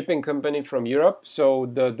our shipping company from Europe. So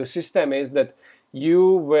the system is that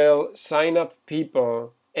you will sign up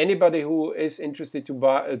people, anybody who is interested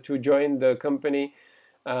to join the company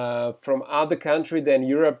from other country than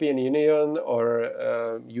European Union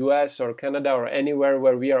or US or Canada or anywhere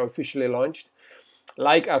where we are officially launched,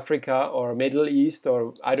 like Africa or Middle East,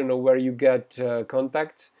 or I don't know where you get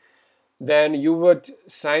contacts, then you would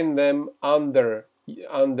sign them under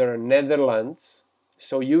Netherlands.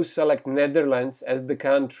 So you select Netherlands as the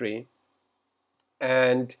country,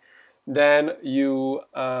 and then you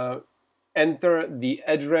enter the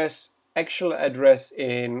address, actual address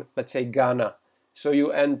in, let's say, Ghana. So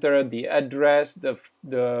you enter the address,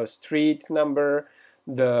 the street number,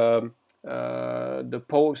 the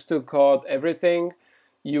postal code, everything.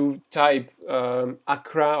 You type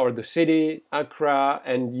Accra or the city Accra,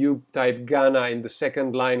 and you type Ghana in the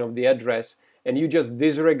second line of the address, and you just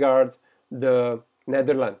disregard the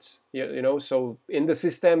Netherlands. You know, so in the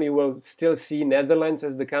system you will still see Netherlands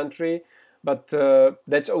as the country, but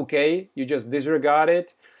that's okay. You just disregard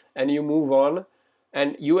it and you move on.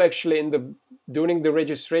 And you actually, during the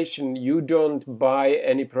registration, you don't buy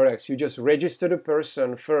any products. You just register the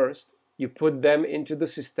person first. You put them into the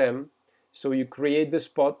system. So you create the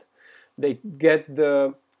spot. They get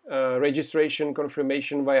the registration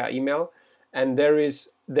confirmation via email, and there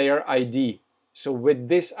is their ID. So with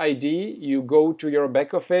this ID, you go to your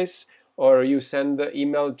back office, or you send the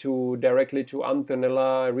email directly to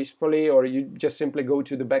Antonella Rispoli, or you just simply go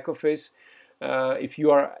to the back office. If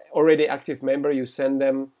you are already active member, you send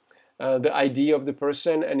them the ID of the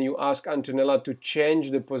person, and you ask Antonella to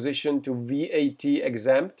change the position to VAT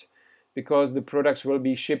exempt, because the products will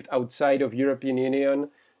be shipped outside of European Union,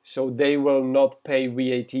 so they will not pay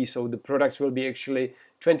VAT. So the products will be actually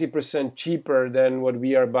 20% cheaper than what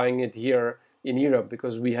we are buying it here in Europe,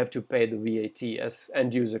 because we have to pay the VAT as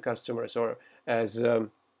end user customers or as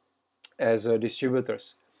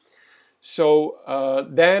distributors. So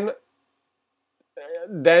then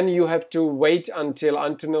you have to wait until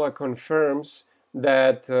Antonella confirms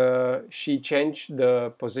that she changed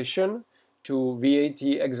the position to VAT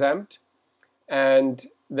exempt, and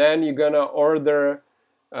then you're gonna order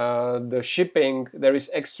the shipping. There is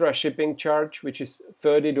extra shipping charge, which is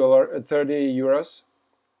 $30, €30.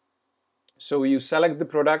 So you select the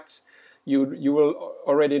products, you will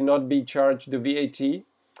already not be charged the VAT,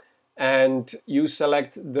 and you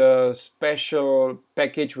select the special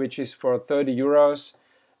package, which is for €30,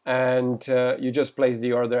 and you just place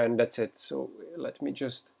the order, and that's it. So let me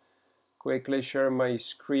just quickly share my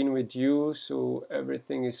screen with you so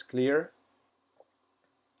everything is clear.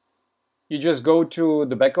 You just go to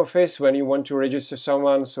the back office when you want to register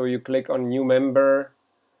someone. So you click on new member,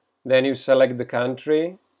 then you select the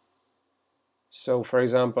country. So for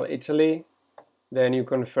example, Italy. Then you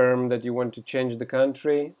confirm that you want to change the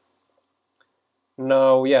country.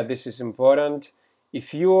 Now, yeah, this is important.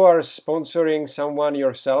 If you are sponsoring someone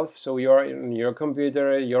yourself, so you're in your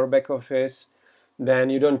computer, your back office, then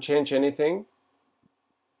you don't change anything.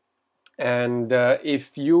 And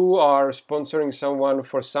if you are sponsoring someone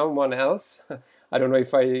for someone else, I don't know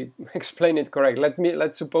if I explain it correct.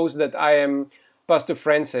 Let's suppose that I am Pastor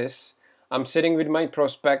Francis. I'm sitting with my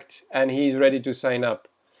prospect and he's ready to sign up.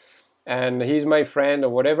 And he's my friend or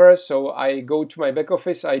whatever, so I go to my back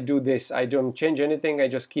office, I do this, I don't change anything, I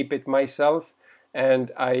just keep it myself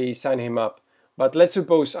and I sign him up. But let's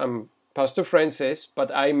suppose I'm Pastor Francis, but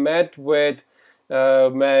I met with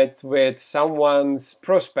someone's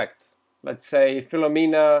prospect. Let's say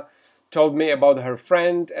Philomena told me about her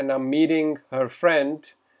friend, and I'm meeting her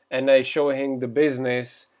friend, and I show him the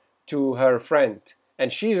business to her friend,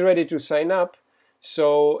 and she's ready to sign up.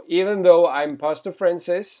 So even though I'm Pastor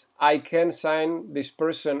Francis, I can sign this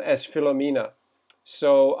person as Philomena.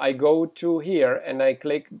 So I go to here and I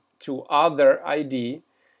click to other ID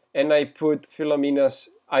and I put Philomena's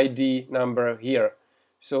ID number here.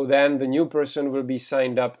 So then the new person will be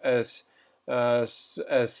signed up uh, as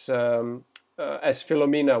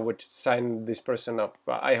Philomena would sign this person up.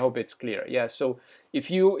 I hope it's clear. Yeah. So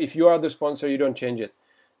if you are the sponsor, you don't change it.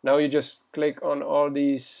 Now you just click on all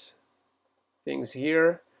these things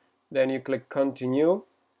here, then you click continue.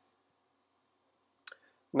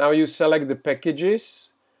 Now you select the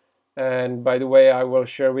packages, and by the way, I will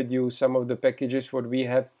share with you some of the packages what we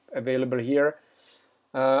have available here.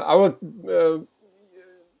 I will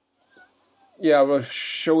I will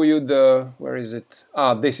show you where is it?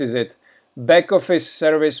 This is it. Back office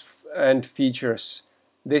service and features.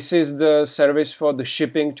 This is the service for the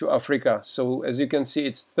shipping to Africa. So as you can see,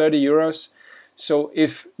 it's 30 euros. So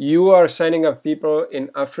if you are signing up people in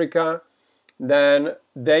Africa, then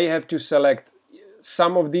they have to select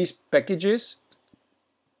some of these packages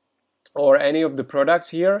or any of the products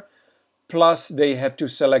here, plus they have to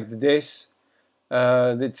select this.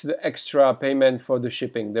 It's the extra payment for the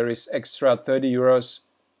shipping. There is extra 30 euros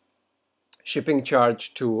shipping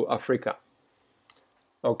charge to Africa.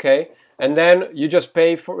 Okay, and then you just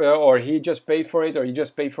pay for, or he just pay for it, or you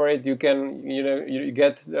just pay for it. You can, you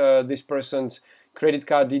get this person's credit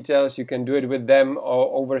card details. You can do it with them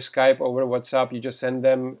or over Skype, over WhatsApp. You just send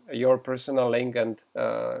them your personal link and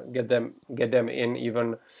get them in,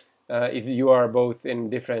 even if you are both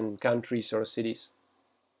in different countries or cities.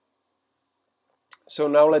 So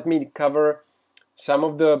now let me cover some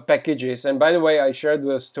of the packages. And by the way, I shared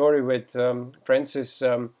the story with Francis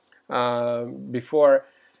before.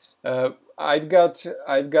 I've got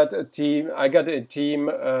a team. I got a team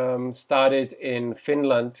started in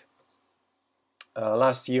Finland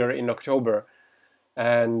last year in October,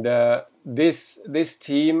 and this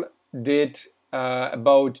team did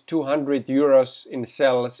about 200 euros in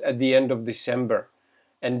sales at the end of December,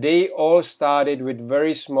 and they all started with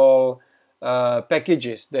very small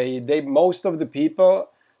packages. They most of the people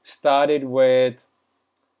started with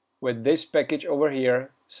this package over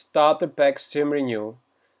here, starter pack stem renew.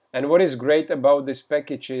 And what is great about this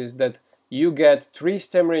package is that you get 3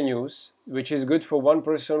 stem renews, which is good for one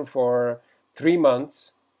person for 3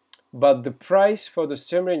 months. But the price for the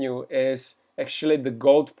stem renew is actually the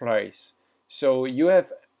gold price. So you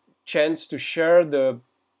have chance to share the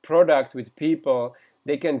product with people.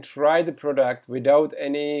 They can try the product without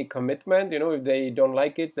any commitment. If they don't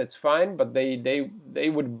like it, that's fine, but they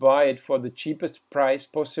would buy it for the cheapest price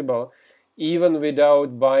possible, even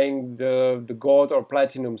without buying the gold or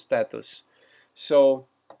platinum status. So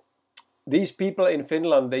these people in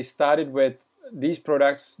Finland, they started with these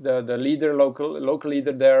products. The local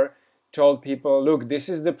leader there told people, look, this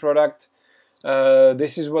is the product,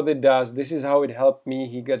 this is what it does, this is how it helped me.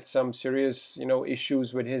 He got some serious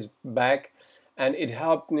issues with his back, and it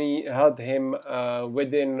helped him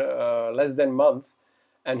within less than a month.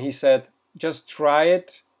 And he said, just try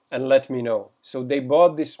it and let me know. So they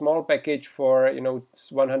bought this small package for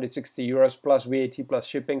 160 euros plus VAT plus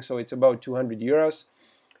shipping, so it's about 200 euros.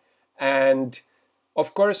 And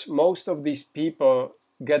of course, most of these people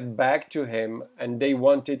get back to him and they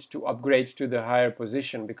wanted to upgrade to the higher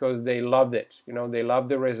position because they loved it. They love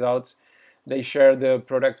the results. They share the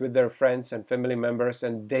product with their friends and family members,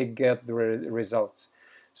 and they get the results.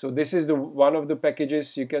 So this is one of the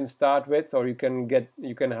packages you can start with, or you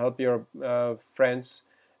can help your friends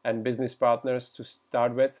and business partners to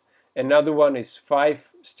start with. Another one is 5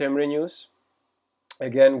 stem renews.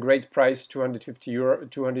 Again, great price, 220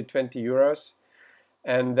 euros.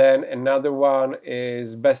 And then another one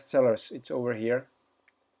is bestsellers. It's over here.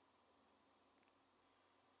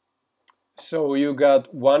 So you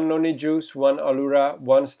got 1 noni juice, 1 alura,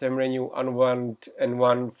 1 stem renew, and one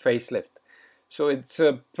facelift. So it's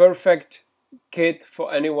a perfect kit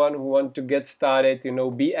for anyone who want to get started,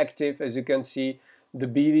 be active. As you can see, the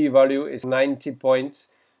BV value is 90 points.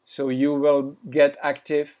 So you will get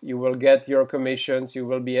active, you will get your commissions, you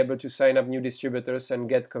will be able to sign up new distributors and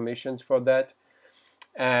get commissions for that.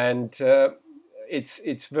 And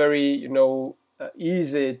it's very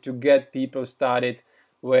easy to get people started,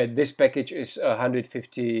 where this package is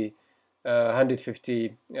 150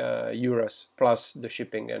 euros plus the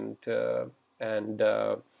shipping and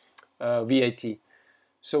VAT.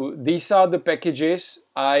 So these are the packages.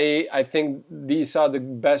 I think these are the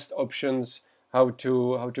best options how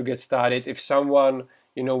to get started. If someone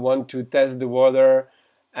want to test the water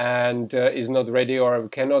and is not ready or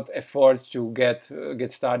cannot afford to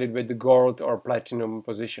get started with the gold or platinum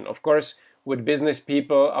position. Of course, with business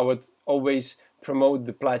people, I would always promote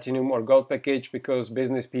the platinum or gold package, because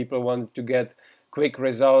business people want to get quick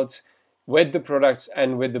results with the products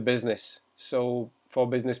and with the business. So for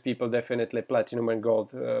business people, definitely platinum and gold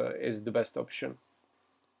is the best option.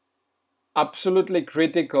 Absolutely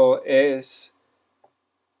critical is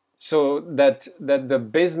so that the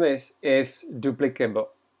business is duplicable.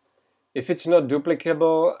 If it's not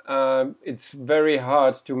duplicable, it's very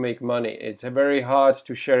hard to make money. It's very hard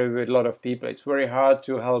to share it with a lot of people. It's very hard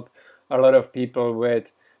to help a lot of people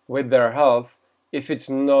with their health if it's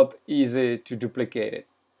not easy to duplicate it.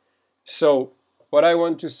 So what I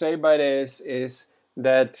want to say by this is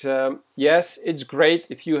that yes, it's great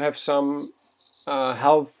if you have some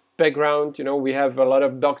health background. We have a lot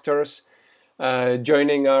of doctors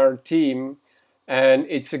joining our team, and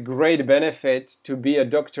it's a great benefit to be a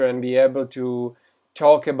doctor and be able to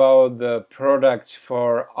talk about the products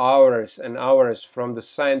for hours and hours from the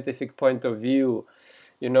scientific point of view.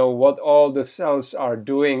 What all the cells are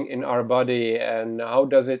doing in our body and how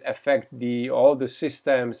does it affect all the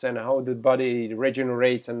systems and how the body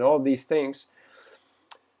regenerates and all these things.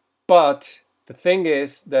 But the thing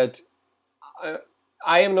is that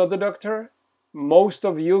I am not the doctor. Most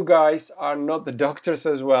of you guys are not the doctors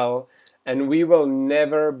as well, and we will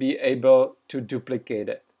never be able to duplicate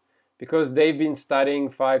it, because they've been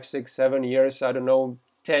studying 5, 6, 7 years, I don't know,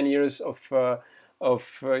 10 years of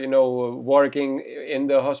working in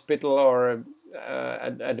the hospital or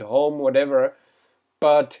at home, whatever.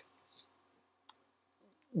 But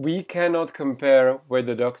we cannot compare with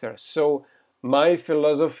the doctors. So my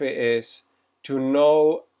philosophy is to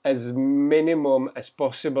know as minimum as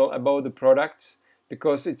possible about the products,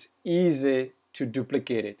 because it's easy to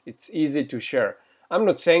duplicate it. It's easy to share. I'm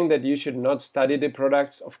not saying that you should not study the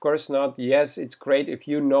products. Of course not. Yes, it's great if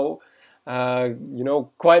you know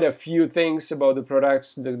quite a few things about the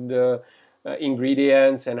products, the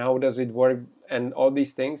ingredients and how does it work and all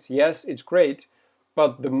these things. Yes, it's great.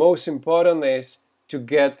 But the most important is to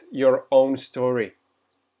get your own story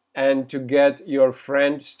and to get your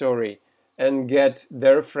friend's story and get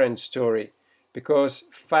their friend's story, because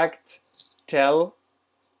facts tell,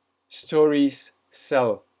 stories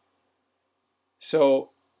sell. So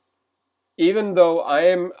even though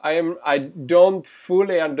I don't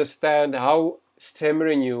fully understand how stem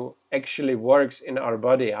renew actually works in our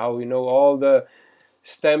body, how all the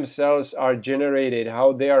stem cells are generated,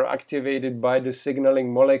 how they are activated by the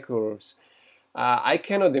signaling molecules. I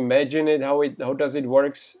cannot imagine it, how does it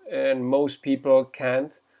works, and most people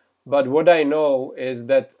can't. But what I know is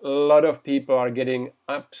that a lot of people are getting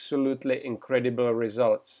absolutely incredible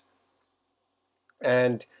results.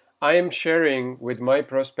 And I am sharing with my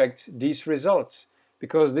prospects these results,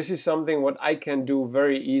 because this is something what I can do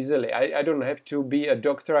very easily. I don't have to be a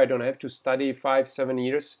doctor. I don't have to study 5, 7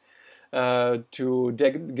 years to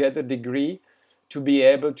get a degree to be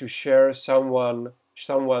able to share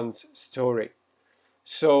someone's story.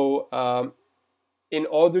 So in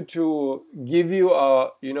order to give you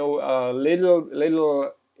a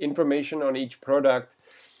little information on each product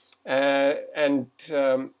and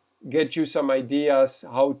get you some ideas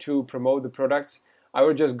how to promote the products, I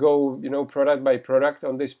will just go product by product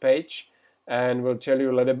on this page, and will tell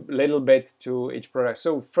you a little bit to each product.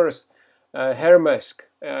 So first, hair mask.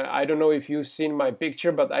 I don't know if you've seen my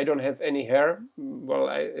picture, but I don't have any hair. Well,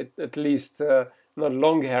 at least not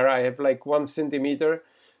long hair. I have like 1 centimeter,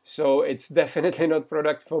 so it's definitely not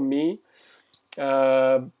product for me.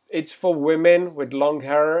 It's for women with long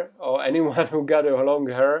hair or anyone who got a long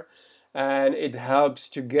hair, and it helps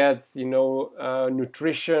to get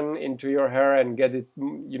nutrition into your hair and get it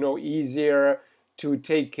easier to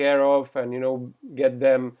take care of, and get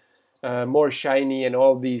them more shiny and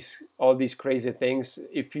all these crazy things.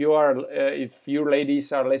 If you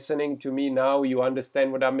ladies are listening to me now, you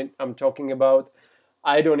understand what I'm talking about.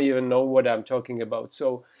 I don't even know what I'm talking about.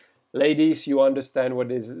 So Ladies, you understand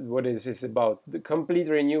what is this about. The complete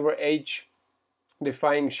renewal age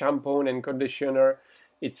defying shampoo and conditioner,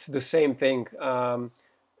 it's the same thing.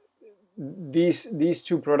 These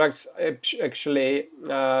two products actually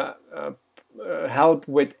help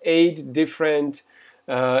with 8 different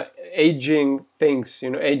aging things,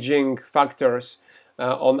 aging factors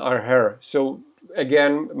on our hair. So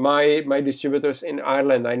again, my distributors in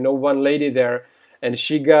Ireland, I know one lady there, and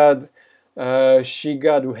she got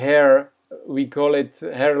hair. We call it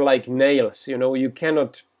hair like nails. You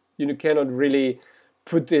cannot really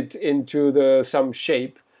put it into the some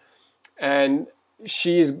shape, and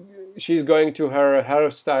she's she's going to her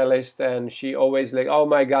hairstylist, and she always like, oh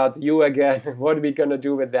my god, you again. What are we gonna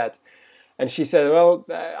do with that? And she said, well,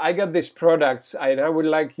 I got these products, and I would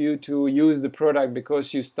like you to use the product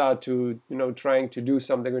because you start to trying to do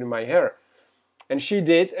something with my hair. And she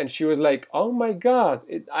did, and she was like, oh my god,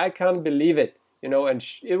 I can't believe it. And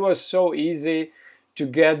it was so easy to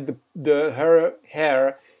get her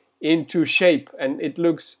hair into shape, and it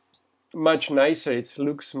looks much nicer. It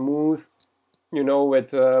looks smooth, with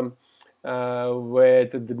the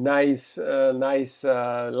nice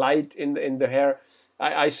light in the hair.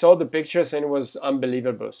 I saw the pictures, and it was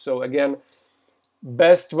unbelievable. So again,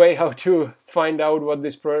 best way how to find out what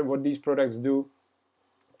these products do,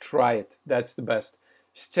 try it. That's the best.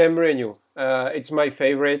 Stem Renew, it's my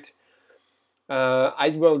favorite.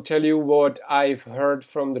 I will tell you what I've heard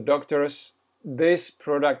from the doctors. This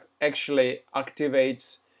product actually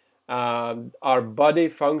activates our body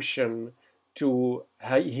function to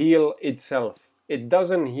heal itself. It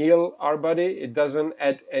doesn't heal our body. It doesn't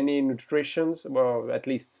add any nutritions, well, at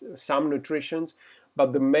least some nutritions.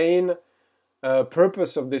 But the main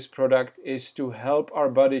purpose of this product is to help our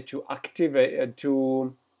body to activate,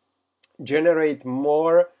 to generate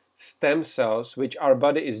more stem cells, which our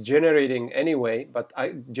body is generating anyway, but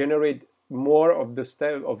I generate more of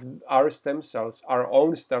our stem cells, our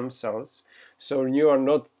own stem cells. So you are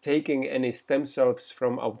not taking any stem cells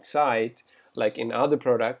from outside like in other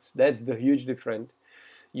products. That's the huge difference.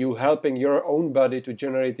 You helping your own body to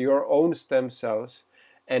generate your own stem cells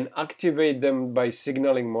and activate them by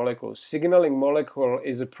signaling molecules. Signaling molecule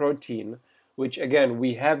is a protein, which again,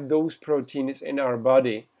 we have those proteins in our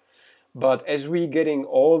body. But as we getting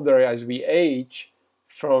older, as we age,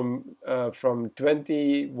 from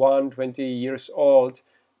 21, 20 years old,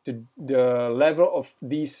 the level of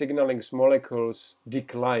these signaling molecules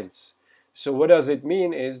declines. So what does it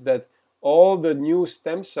mean is that all the new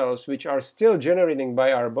stem cells, which are still generating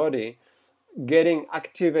by our body, getting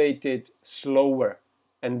activated slower.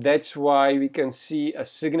 And that's why we can see a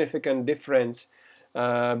significant difference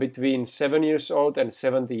between 7 years old and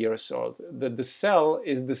 70 years old. The cell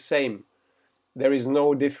is the same. There is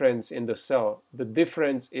no difference in the cell. The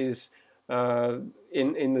difference is in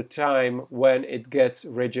the time when it gets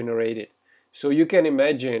regenerated. So you can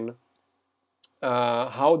imagine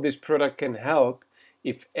how this product can help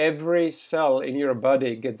if every cell in your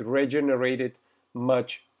body get regenerated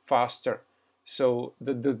much faster. So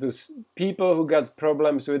the people who got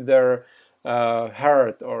problems with their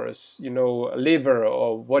heart or liver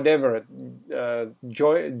or whatever,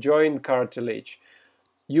 joint cartilage,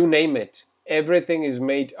 you name it, everything is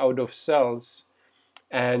made out of cells,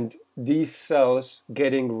 and these cells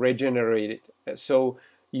getting regenerated. So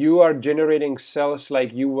you are generating cells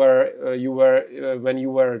like you were when you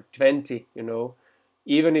were 20,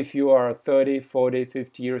 even if you are 30, 40,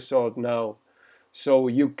 50 years old now. So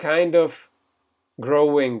you kind of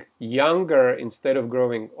growing younger instead of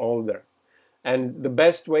growing older. And the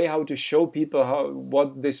best way how to show people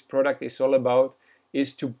what this product is all about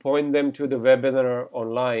is to point them to the webinar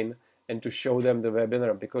online and to show them the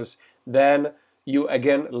webinar, because then you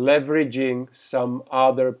again leveraging some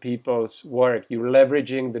other people's work. You're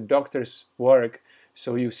leveraging the doctor's work,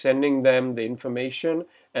 so you're sending them the information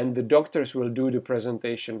and the doctors will do the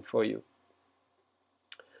presentation for you.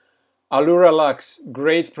 Allura Lux,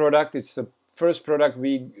 great product. It's the first product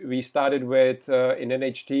we started with in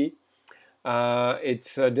NHT.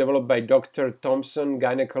 It's developed by Dr. Thompson,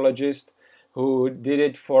 gynecologist, who did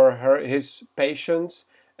it for his patients,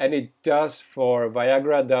 and it does for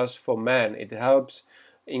Viagra, does for men. It helps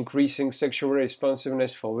increasing sexual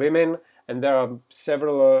responsiveness for women, and there are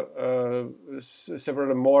several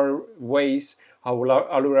more ways how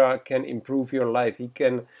Allura can improve your life. It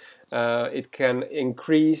can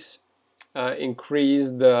increase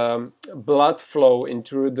the blood flow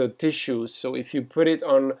into the tissues. So if you put it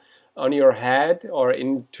on your head or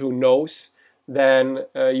into nose, then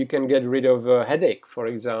you can get rid of a headache, for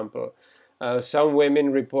example. Some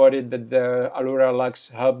women reported that the Allura Lux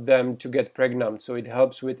helped them to get pregnant, so it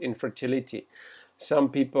helps with infertility. Some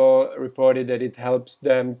people reported that it helps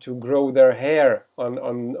them to grow their hair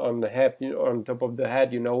on the head, on top of the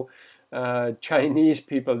head. Chinese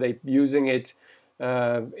people, they using it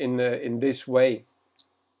in this way.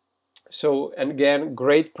 So, and again,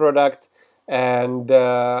 great product, and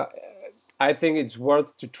I think it's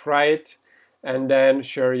worth to try it and then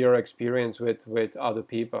share your experience with other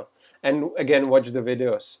people. And again, watch the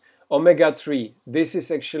videos. Omega-3, this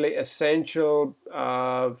is actually essential,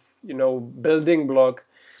 building block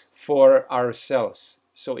for our cells.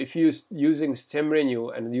 So if you're using stem renew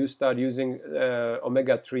and you start using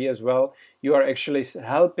omega-3 as well, you are actually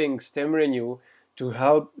helping stem renew to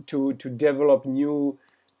help to develop new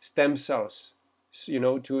stem cells,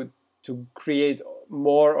 to create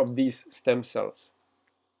more of these stem cells.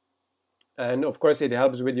 And of course, it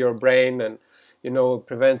helps with your brain and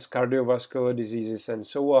prevents cardiovascular diseases and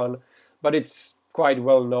so on. But it's quite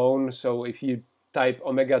well known. So if you type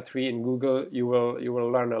omega-3 in Google, you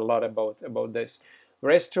will learn a lot about this.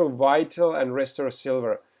 Restore Vital and Restore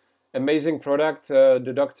Silver, amazing product.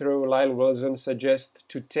 The Dr. Lyle Wilson suggests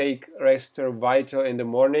to take Restore Vital in the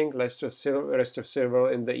morning, Restore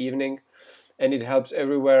Silver in the evening, and it helps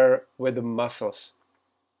everywhere with the muscles.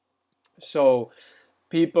 So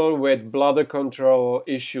people with bladder control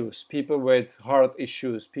issues, people with heart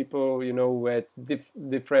issues, people with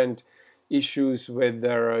different issues with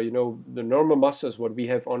their the normal muscles what we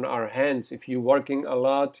have on our hands. If you're working a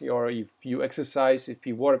lot, or if you exercise, if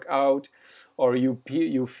you work out, or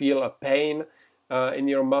you feel a pain in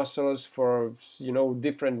your muscles for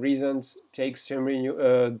different reasons, take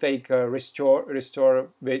Restore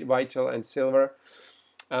Vital and Silver.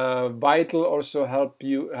 Vital also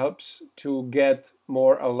helps to get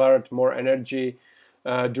more alert, more energy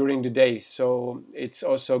during the day. So it's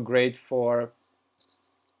also great for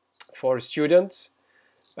students.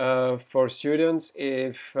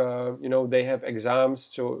 If they have exams,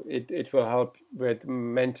 so it will help with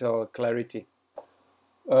mental clarity.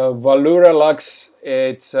 Valura Lux,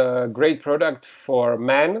 it's a great product for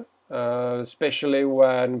men, especially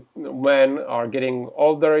when men are getting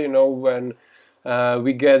older. When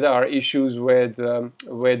we get our issues with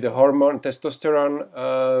the hormone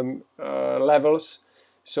testosterone levels.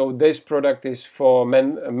 So this product is for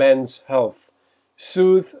men's health.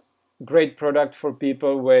 Soothe, great product for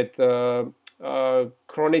people with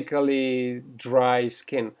chronically dry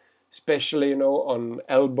skin, especially on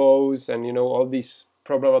elbows and all these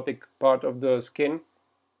problematic part of the skin.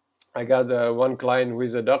 I got one client who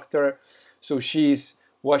is a doctor, so she's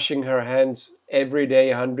washing her hands every day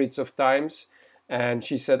hundreds of times, and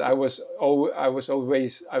she said I was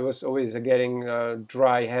always getting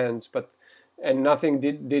dry hands, and nothing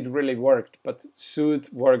did really work. But Soothe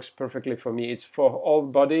works perfectly for me. It's for all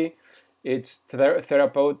body, it's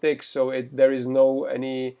therapeutic, so there is no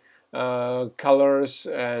any colors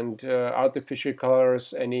and artificial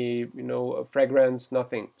colors, any fragrance,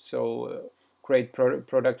 nothing. So great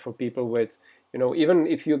product for people with even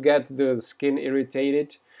if you get the skin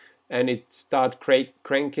irritated and it start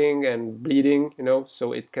cranking and bleeding,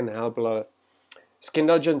 so it can help a lot.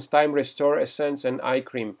 Skindulgence Time Restore Essence and Eye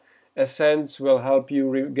Cream. Essence will help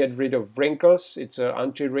you get rid of wrinkles. It's an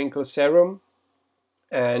anti-wrinkle serum,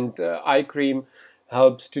 and eye cream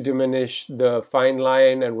helps to diminish the fine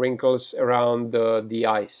line and wrinkles around the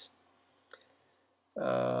eyes.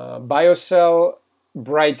 BioCell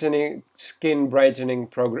brightening, skin brightening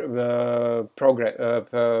product.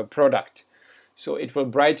 So it will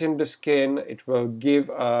brighten the skin, it will give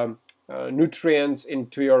nutrients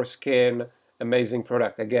into your skin. Amazing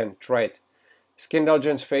product. Again, try it.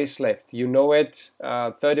 Skindulgence Facelift, you know it,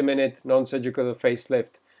 30-minute non-surgical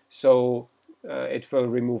facelift. So it will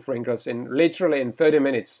remove wrinkles literally in 30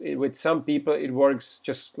 minutes. With some people it works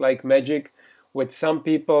just like magic. With some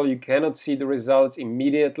people you cannot see the results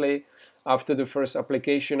immediately after the first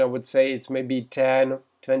application. I would say it's maybe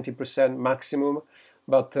 10-20% maximum,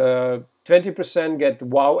 but 20% get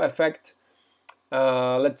wow effect.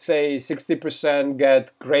 Let's say 60%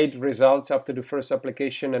 get great results after the first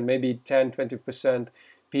application, and maybe 10-20%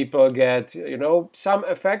 people get some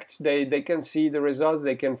effect. They can see the results,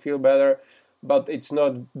 they can feel better, but it's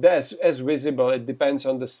not as visible. It depends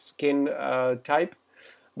on the skin type.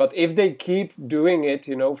 But if they keep doing it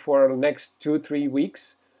for the next 2-3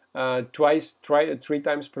 weeks, three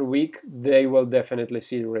times per week, they will definitely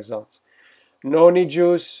see the results. Noni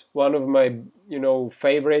juice, one of my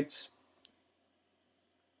favorites.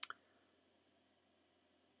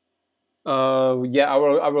 Yeah,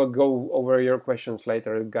 I will go over your questions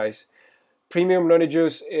later, guys. Premium noni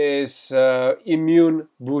juice is immune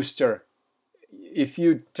booster. If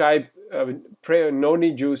you type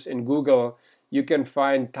noni juice in Google, You can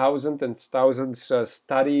find thousands and thousands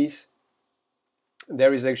studies.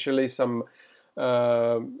 There is actually some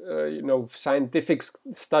scientific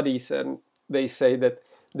studies, and they say that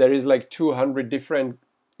there is like 200 different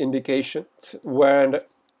indications where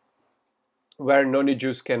noni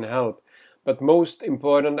juice can help. But most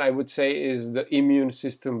important, I would say, is the immune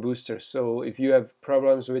system booster. So if you have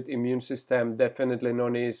problems with immune system, definitely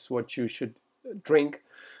noni is what you should drink.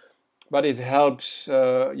 But it helps,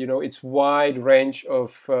 it's wide range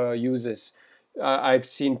of uses. I've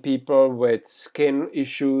seen people with skin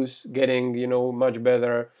issues getting, much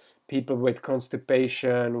better. People with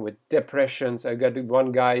constipation, with depressions. I got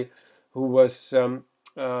one guy who was um,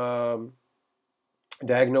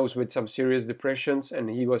 diagnosed with some serious depressions, and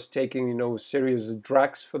he was taking, serious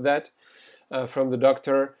drugs for that from the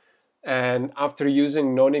doctor. And after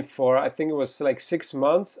using noni for, I think it was like 6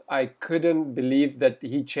 months, I couldn't believe that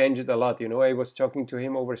he changed a lot. I was talking to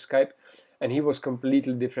him over Skype, and he was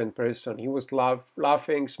completely different person. He was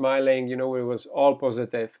laughing, smiling. It was all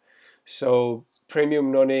positive. So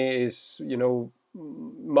premium noni is,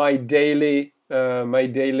 my daily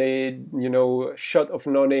shot of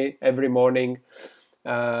noni every morning.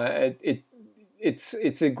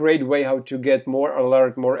 It's a great way how to get more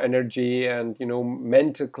alert, more energy, and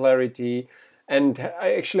mental clarity, and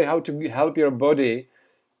actually how to help your body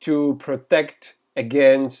to protect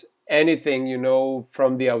against anything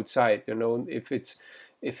from the outside. If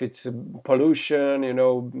it's pollution,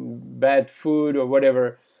 bad food or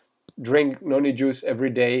whatever. Drink noni juice every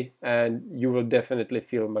day, and you will definitely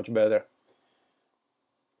feel much better.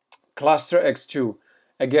 Cluster X2.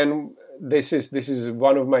 Again, this is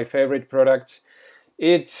one of my favorite products.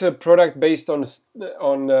 It's a product based on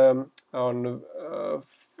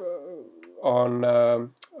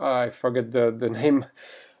I forget the name.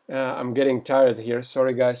 I'm getting tired here.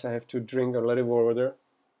 Sorry guys, I have to drink a little water.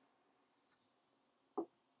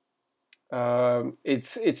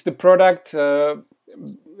 It's the product.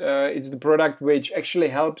 It's the product which actually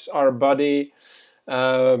helps our body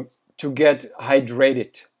to get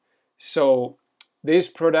hydrated. So this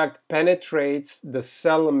product penetrates the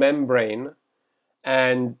cell membrane,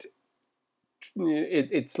 and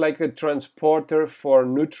it's like a transporter for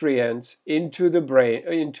nutrients into the brain,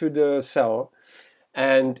 into the cell,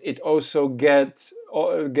 and it also gets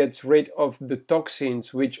rid of the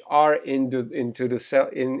toxins which are into the cell,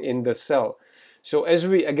 in the cell. So as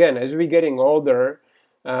we getting older,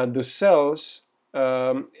 the cells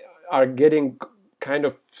are getting kind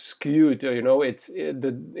of skewed.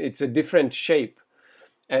 It's a different shape,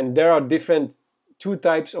 and there are different two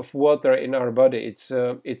types of water in our body. It's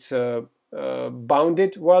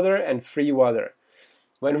bounded water and free water.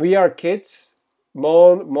 When we are kids,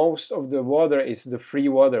 most of the water is the free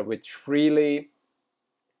water, which freely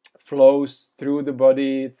flows through the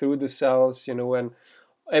body, through the cells, and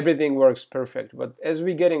everything works perfect. But as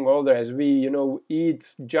we getting older, as we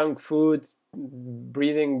eat junk food,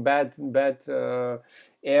 breathing bad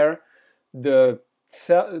air, the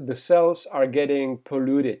cells are getting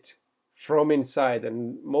polluted from inside,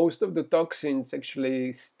 and most of the toxins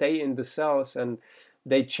actually stay in the cells, and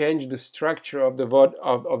they change the structure of the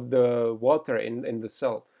water in the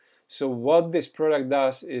cell. So what this product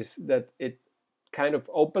does is that it kind of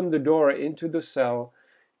opens the door into the cell,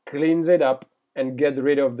 cleans it up, and get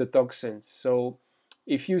rid of the toxins. So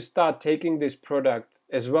if you start taking this product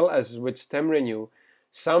as well as with stem renew,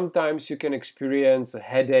 sometimes you can experience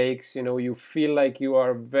headaches. You feel like you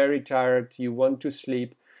are very tired, you want to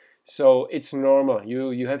sleep. So it's normal.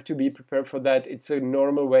 You have to be prepared for that. It's a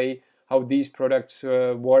normal way how these products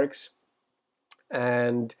works,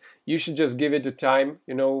 and you should just give it a time.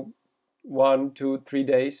 1, 2, 3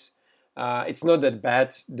 days. It's not that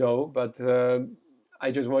bad though, but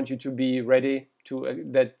I just want you to be ready to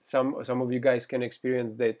that some of you guys can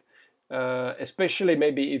experience that, especially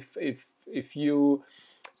maybe if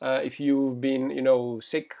you've been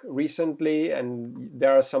sick recently and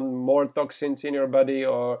there are some more toxins in your body,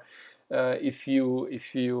 or if you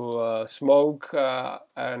smoke,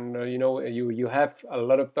 and you have a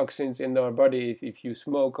lot of toxins in our body if you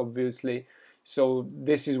smoke, obviously. So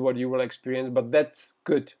this is what you will experience, but that's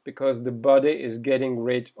good because the body is getting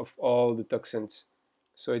rid of all the toxins.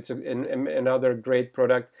 So it's another great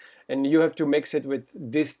product, and you have to mix it with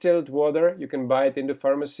distilled water. You can buy it in the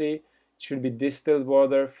pharmacy. It should be distilled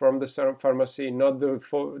water from the pharmacy, not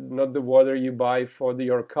the water you buy for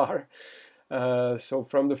your car. So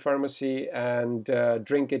from the pharmacy, and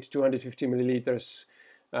drink it 250 milliliters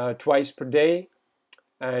twice per day,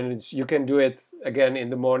 and you can do it again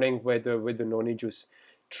in the morning with the noni juice.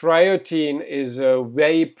 Triotin is a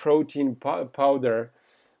whey protein powder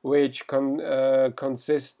which contains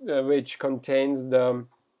the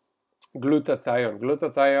glutathione.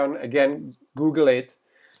 Glutathione, again, Google it.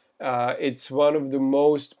 It's one of the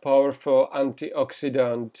most powerful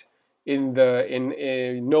antioxidant in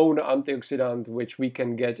a known antioxidant which we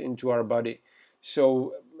can get into our body.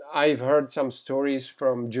 So I've heard some stories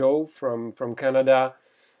from Joe from Canada.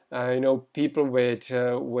 People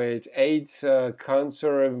with AIDS,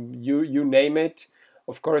 cancer, you name it.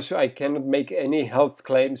 Of course, I cannot make any health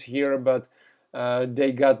claims here, but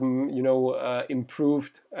they got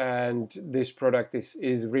improved, and this product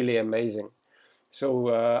is really amazing. So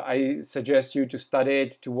I suggest you to study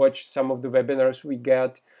it, to watch some of the webinars we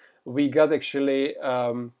get. We got actually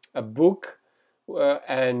a book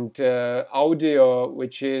and audio,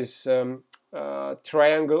 which is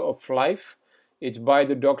Triangle of Life. It's by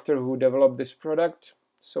the doctor who developed this product.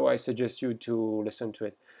 So I suggest you to listen to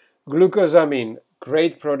it. Glucosamine,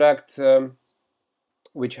 great product,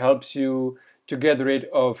 which helps you to get rid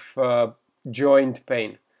of joint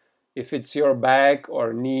pain. If it's your back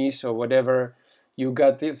or knees or whatever, you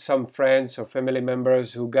got some friends or family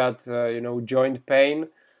members who got joint pain,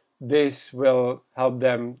 this will help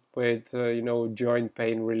them with joint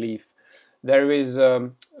pain relief. There is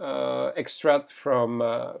extract from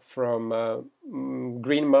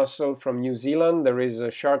green mussel from New Zealand. There is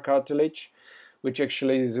a shark cartilage, which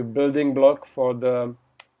actually is a building block for the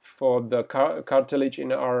cartilage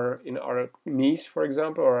in our knees, for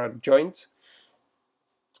example, or our joints.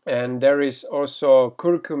 And there is also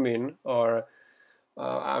curcumin, or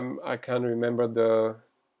I can't remember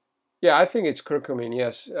I think it's curcumin,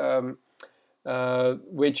 yes,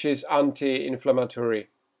 which is anti-inflammatory.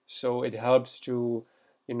 So it helps to,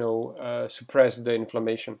 suppress the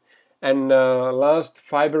inflammation. And last,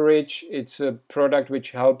 fiber rich, it's a product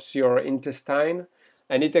which helps your intestine,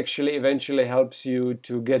 and it actually eventually helps you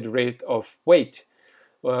to get rid of weight.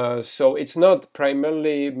 So it's not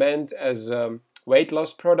primarily meant as a weight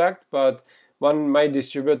loss product, but my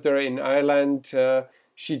distributor in Ireland,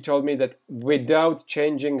 she told me that without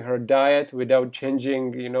changing her diet, without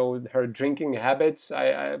changing, her drinking habits,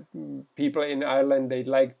 people in Ireland, they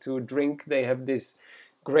like to drink. They have this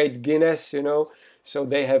great Guinness, so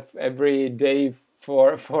they have every day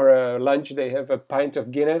for lunch, they have a pint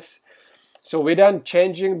of Guinness. So without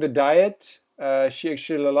changing the diet, she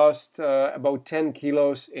actually lost about 10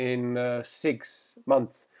 kilos in 6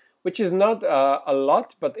 months, which is not a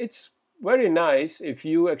lot, but it's very nice if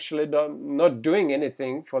you actually not doing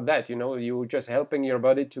anything for that. You just helping your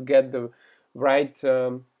body to get the right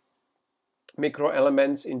micro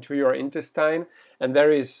elements into your intestine. And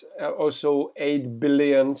there is also 8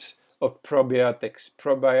 billions of probiotics.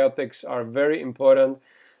 Probiotics are very important.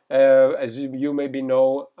 As you maybe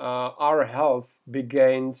know, our health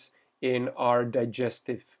begins in our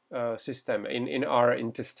digestive system, in our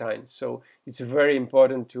intestine. So it's very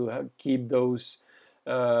important to keep those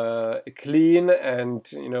clean,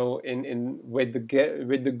 and in with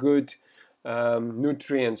the good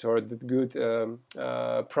nutrients, or the good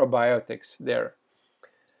probiotics there.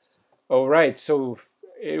 All right, so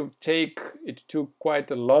it took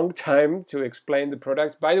quite a long time to explain the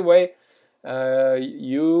product. By the way,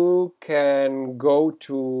 you can go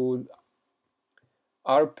to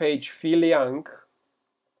our page Feel Young,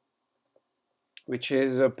 which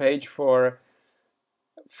is a page for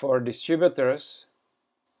distributors,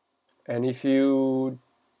 and if you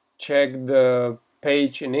check the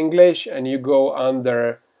page in English and you go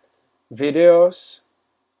under videos,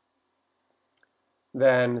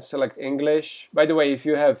 then select English. By the way, if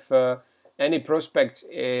you have any prospects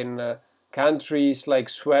in countries like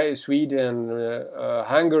Sweden,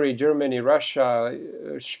 Hungary, Germany, Russia,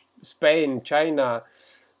 Spain, China,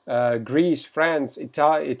 Greece, France,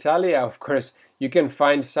 Italia, of course, you can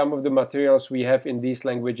find some of the materials we have in these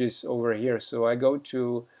languages over here. So I go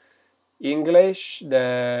to English,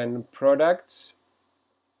 then products,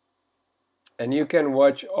 and you can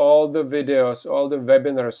watch all the videos, all the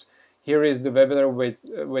webinars. Here is the webinar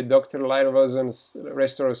with Dr. Lionel's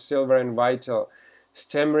Restore Silver and Vital,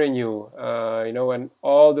 Stem Renew, and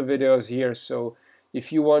all the videos here. So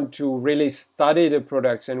if you want to really study the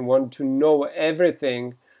products and want to know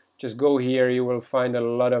everything, just go here. You will find a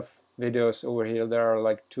lot of videos over here. There are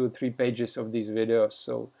like 2-3 pages of these videos.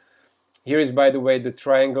 So here is, by the way, the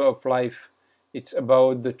Triangle of Life. It's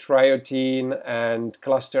about the triotein and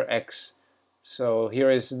cluster X. So here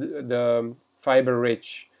is the fiber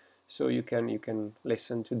rich. So you can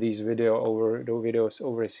listen to these videos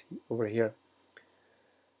over here.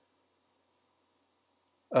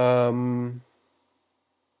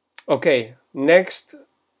 Okay, next,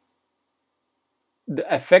 the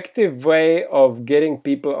effective way of getting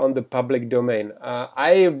people on the public domain.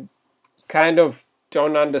 I kind of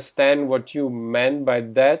don't understand what you meant by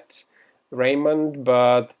that, Raymond,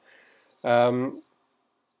 but um,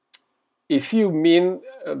 if you mean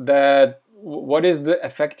that what is the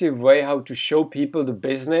effective way how to show people the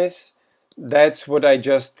business, that's what I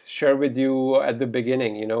just shared with you at the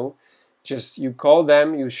beginning, just you call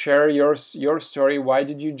them, you share your story, why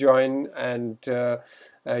did you join, and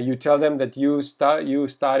you tell them that you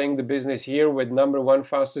starting the business here with number one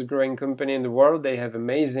fastest growing company in the world. They have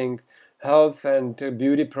amazing health and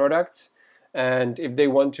beauty products, and if they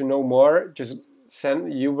want to know more, just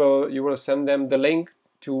send you will send them the link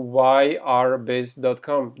to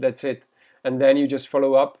yrbiz.com. That's it, and then you just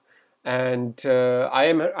follow up. And I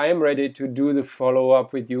am ready to do the follow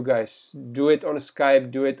up with you guys. Do it on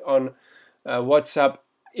Skype, do it on WhatsApp.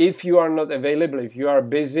 If you are not available, if you are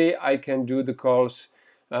busy, I can do the calls.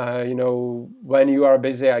 When you are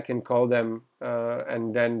busy, I can call them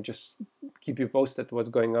and then just keep you posted what's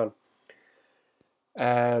going on.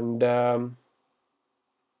 And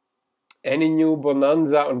any new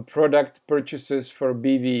bonanza on product purchases for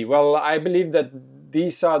BV? Well, I believe that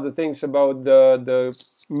these are the things about the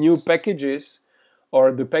new packages,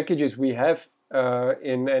 or the packages we have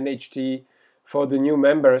in NHT for the new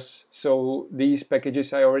members. So these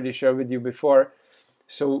packages I already shared with you before.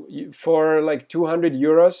 So for like 200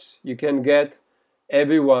 euros, you can get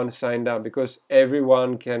everyone signed up, because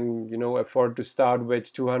everyone can afford to start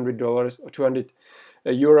with $200 or 200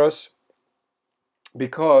 euros,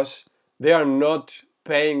 because they are not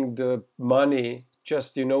paying the money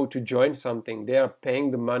just to join something. They are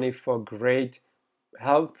paying the money for great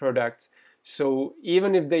health products. So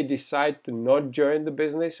even if they decide to not join the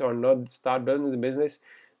business or not start building the business,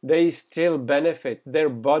 they still benefit. Their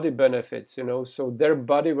body benefits, so their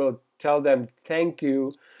body will tell them thank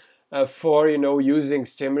you for using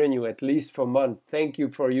Stem Renew at least for a month. Thank you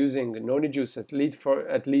for using Noni Juice at least for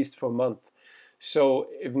a month. So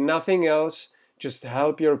if nothing else, just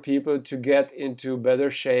help your people to get into better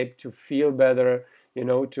shape, to feel better,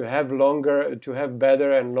 to have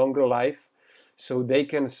better and longer life, so they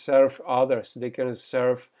can serve others, they can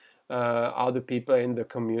serve other people in the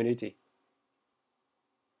community.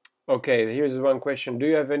 Okay, here's one question. Do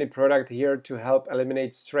you have any product here to help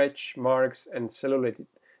eliminate stretch marks and cellulite?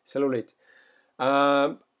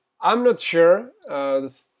 I'm not sure.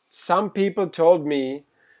 Some people told me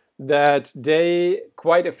that they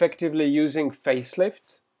quite effectively using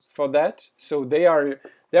facelift for that. So there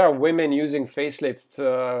are women using facelift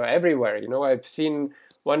everywhere. I've seen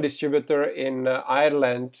one distributor in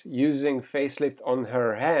Ireland using facelift on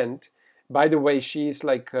her hand. By the way, she's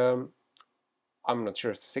like I'm not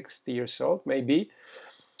sure, 60 years old maybe,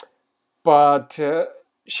 but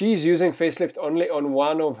she's using facelift only on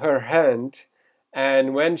one of her hand.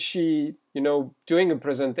 And when she doing a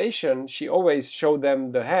presentation, she always show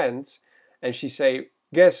them the hands, and she say,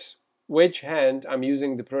 guess which hand I'm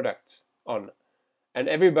using the product on. And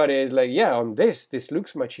everybody is like, yeah, on this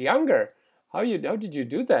looks much younger. How did you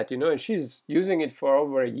do that? And she's using it for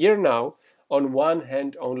over a year now on one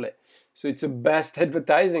hand only. So it's the best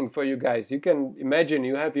advertising for you guys. You can imagine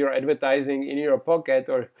you have your advertising in your pocket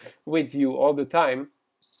or with you all the time.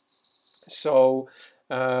 So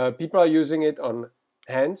people are using it on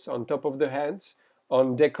hands, on top of the hands,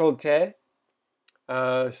 on décolleté,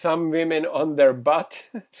 some women on their butt.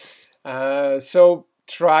 So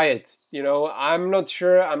try it. I'm not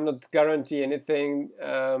sure, I'm not guarantee anything.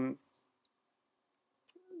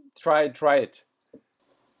 Try it.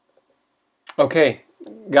 Okay,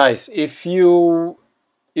 guys, if you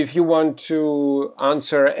want to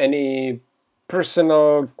answer any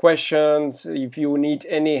personal questions, if you need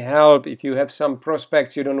any help, if you have some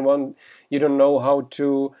prospects you don't know how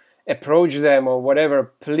to approach them or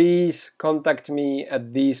whatever, please contact me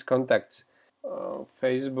at these contacts.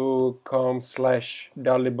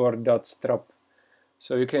 Facebook.com/dalibor.strop.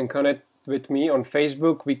 So you can connect with me on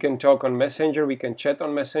Facebook. We can talk on Messenger. We can chat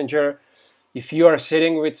on Messenger. If you are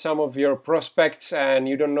sitting with some of your prospects and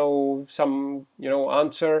you don't know some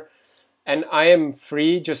answer, and I am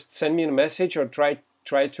free, just send me a message or try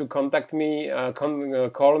to contact me,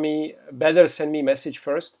 call me. Better send me a message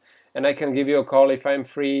first, and I can give you a call if I'm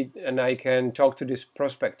free, and I can talk to this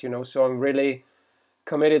prospect. So I'm really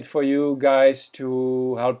committed for you guys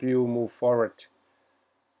to help you move forward.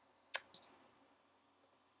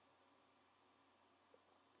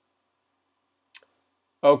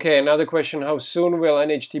 Okay, another question. How soon will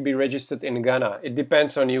NHT be registered in Ghana? It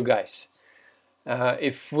depends on you guys.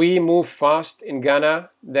 If we move fast in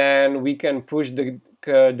Ghana, then we can push the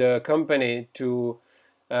company to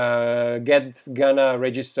get Ghana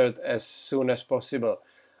registered as soon as possible.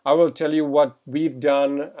 I will tell you what we've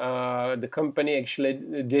done. The company actually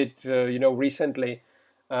did, recently.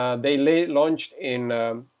 They launched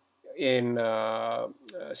in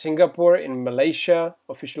Singapore, in Malaysia.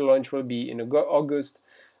 Official launch will be in August.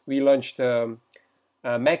 We launched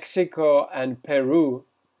Mexico and Peru,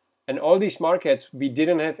 and all these markets we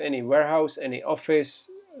didn't have any warehouse, any office.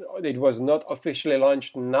 It was not officially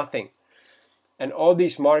launched, nothing. And all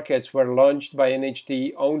these markets were launched by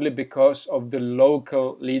NHT only because of the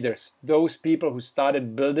local leaders, those people who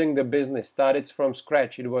started building the business, started from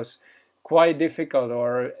scratch. It was quite difficult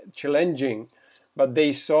or challenging, but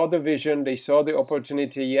they saw the vision, they saw the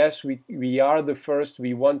opportunity. Yes, we are the first,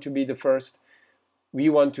 we want to be the first, we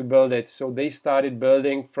want to build it. So they started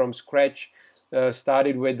building from scratch,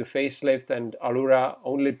 started with the facelift and Allura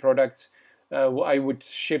only products. I would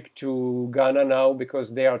ship to Ghana now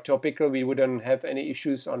because they are topical. We wouldn't have any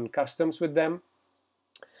issues on customs with them.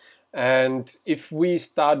 And if we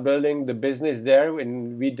start building the business there,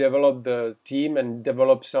 when we develop the team and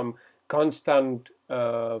develop some constant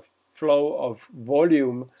flow of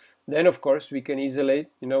volume, then of course we can easily,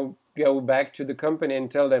 go back to the company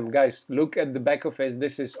and tell them, guys, look at the back office.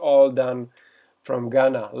 This is all done from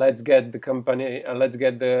Ghana. Let's get the company, let's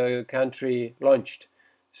get the country launched.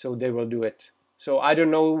 So they will do it. So I don't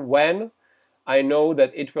know when. I know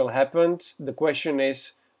that it will happen. The question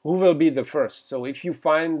is, who will be the first? So if you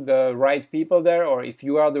find the right people there, or if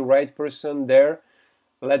you are the right person there,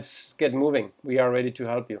 let's get moving. We are ready to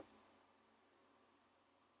help you.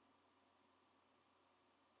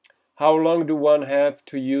 How long do one have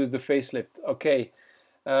to use the facelift? Okay,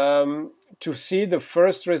 to see the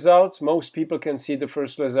first results, most people can see the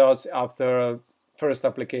first results after first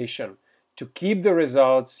application. To keep the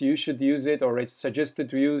results, you should use it, or it's suggested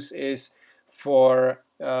to use is for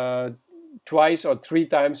twice or 3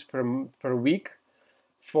 times per week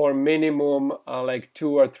for minimum like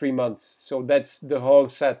 2 or 3 months. So that's the whole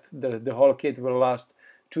set. The whole kit will last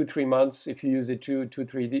 2-3 months if you use it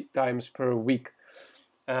 2-3 times per week.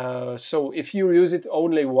 So if you use it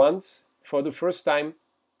only once for the first time,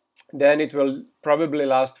 then it will probably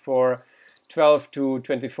last for 12 to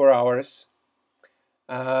 24 hours.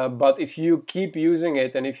 But if you keep using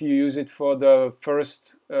it, and if you use it for the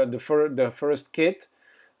first kit,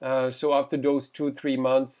 so after those 2-3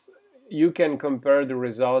 months, you can compare the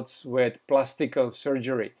results with plastical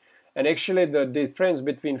surgery. And actually, the difference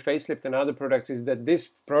between facelift and other products is that this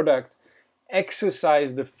product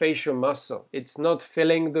exercise the facial muscle. It's not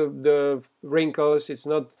filling the wrinkles, it's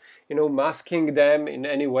not masking them in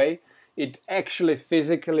any way. It actually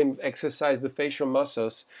physically exercise the facial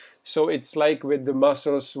muscles. So it's like with the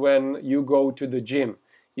muscles when you go to the gym.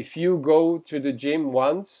 If you go to the gym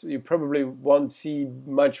once, you probably won't see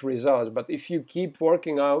much results. But if you keep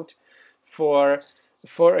working out for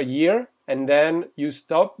a year and then you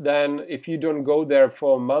stop, then if you don't go there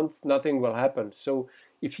for a month, nothing will happen. So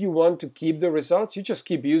if you want to keep the results, you just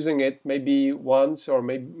keep using it, maybe once or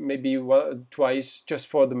maybe twice, just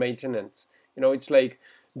for the maintenance. It's like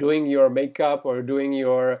doing your makeup or doing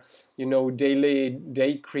your daily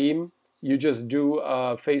day cream. You just do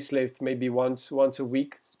a facelift maybe once a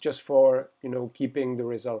week, just for keeping the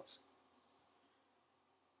results.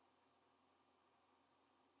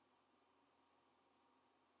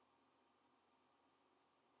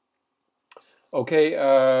 Okay,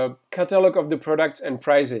 catalog of the products and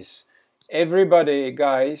prices. Everybody,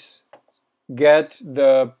 guys, get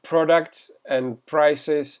the products and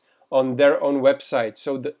prices on their own website.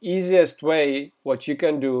 So the easiest way, what you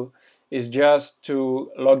can do, is just to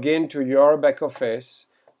log into your back office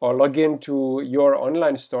or log into your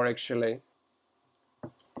online store, actually,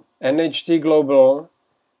 NHT Global.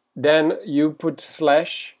 Then you put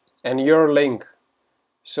slash and your link.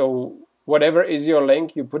 So whatever is your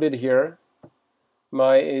link, you put it here.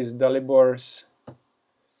 My is Dalibor's.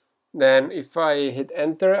 Then if I hit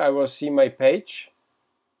enter, I will see my page.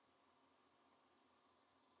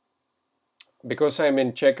 Because I'm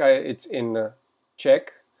in Czech, it's in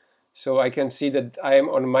Czech. So I can see that I am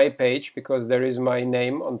on my page because there is my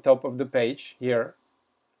name on top of the page here,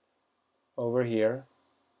 over here.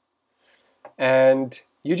 And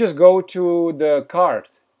you just go to the cart.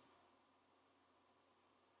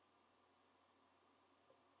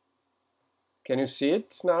 Can you see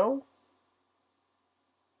it now?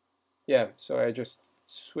 Yeah, so I just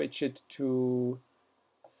switch it to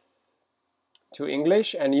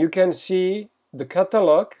English, and you can see the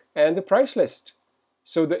catalog and the price list.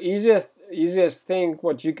 So the easiest thing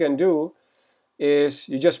what you can do is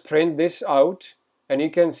you just print this out, and you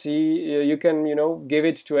can see, you can give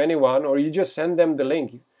it to anyone, or you just send them the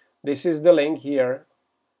link. This is the link here.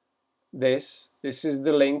 this is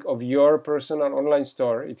the link of your personal online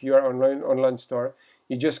store. If you are online store,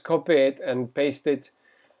 you just copy it and paste it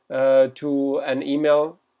to an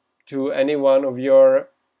email to any one of your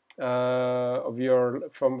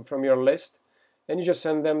from your list, and you just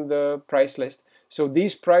send them the price list. So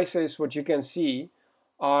these prices, what you can see,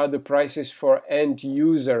 are the prices for end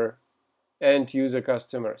user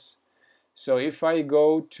customers. So if I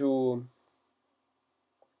go to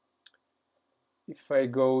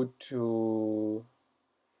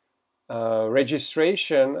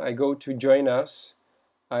registration, I go to join us,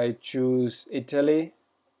 I choose Italy,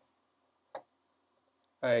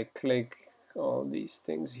 I click all these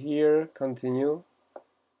things here, continue.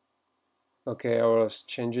 Okay, I will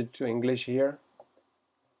change it to English here.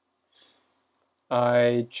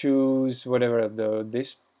 I choose whatever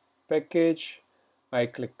this package. I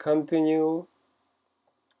click continue.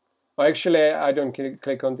 Oh, actually, I don't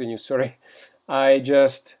click continue. Sorry, I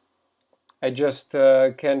just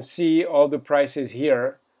can see all the prices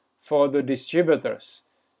here for the distributors.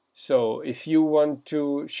 So if you want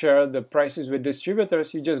to share the prices with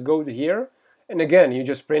distributors, you just go to here, and again, you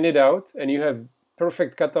just print it out, and you have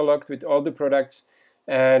perfect catalog with all the products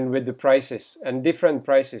and with the prices and different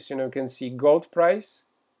prices. You can see gold price,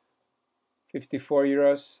 54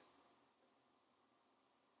 euros,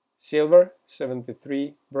 silver,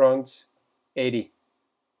 73, bronze, 80.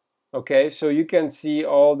 Okay, so you can see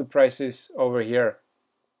all the prices over here.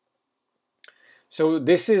 So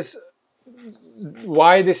this is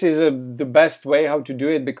why this is the best way how to do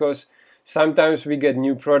it, because sometimes we get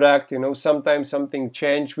new product, sometimes something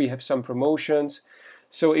changed, we have some promotions.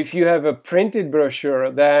 So if you have a printed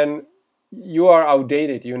brochure, then you are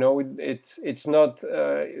outdated. It's not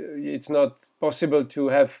possible to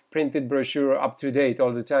have printed brochure up to date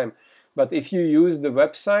all the time. But if you use the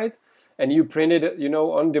website and you print it,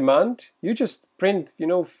 on demand, you just print,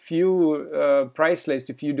 few price lists.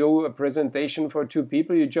 If you do a presentation for 2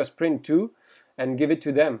 people, you just print 2 and give it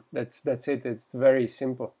to them. That's it. It's very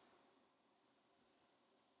simple.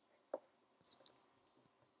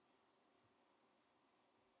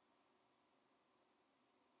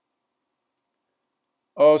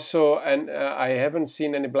 Also, and I haven't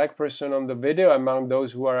seen any black person on the video among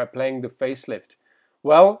those who are playing the facelift.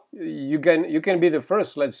 Well, you can be the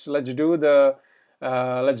first. Let's do the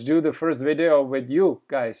first video with you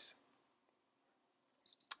guys.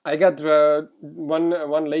 I got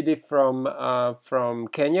one lady from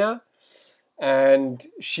Kenya, and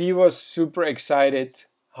she was super excited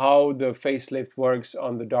how the facelift works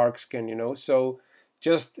on the dark skin. So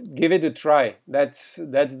just give it a try. That's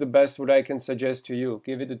the best what I can suggest to you.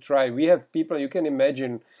 Give it a try. We have people, you can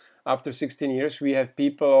imagine, after 16 years, we have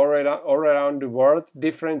people all around the world,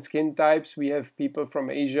 different skin types. We have people from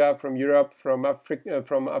Asia, from Europe, from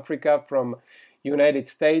Africa, from United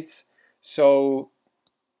States. So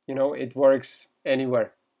it works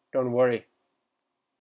anywhere. Don't worry.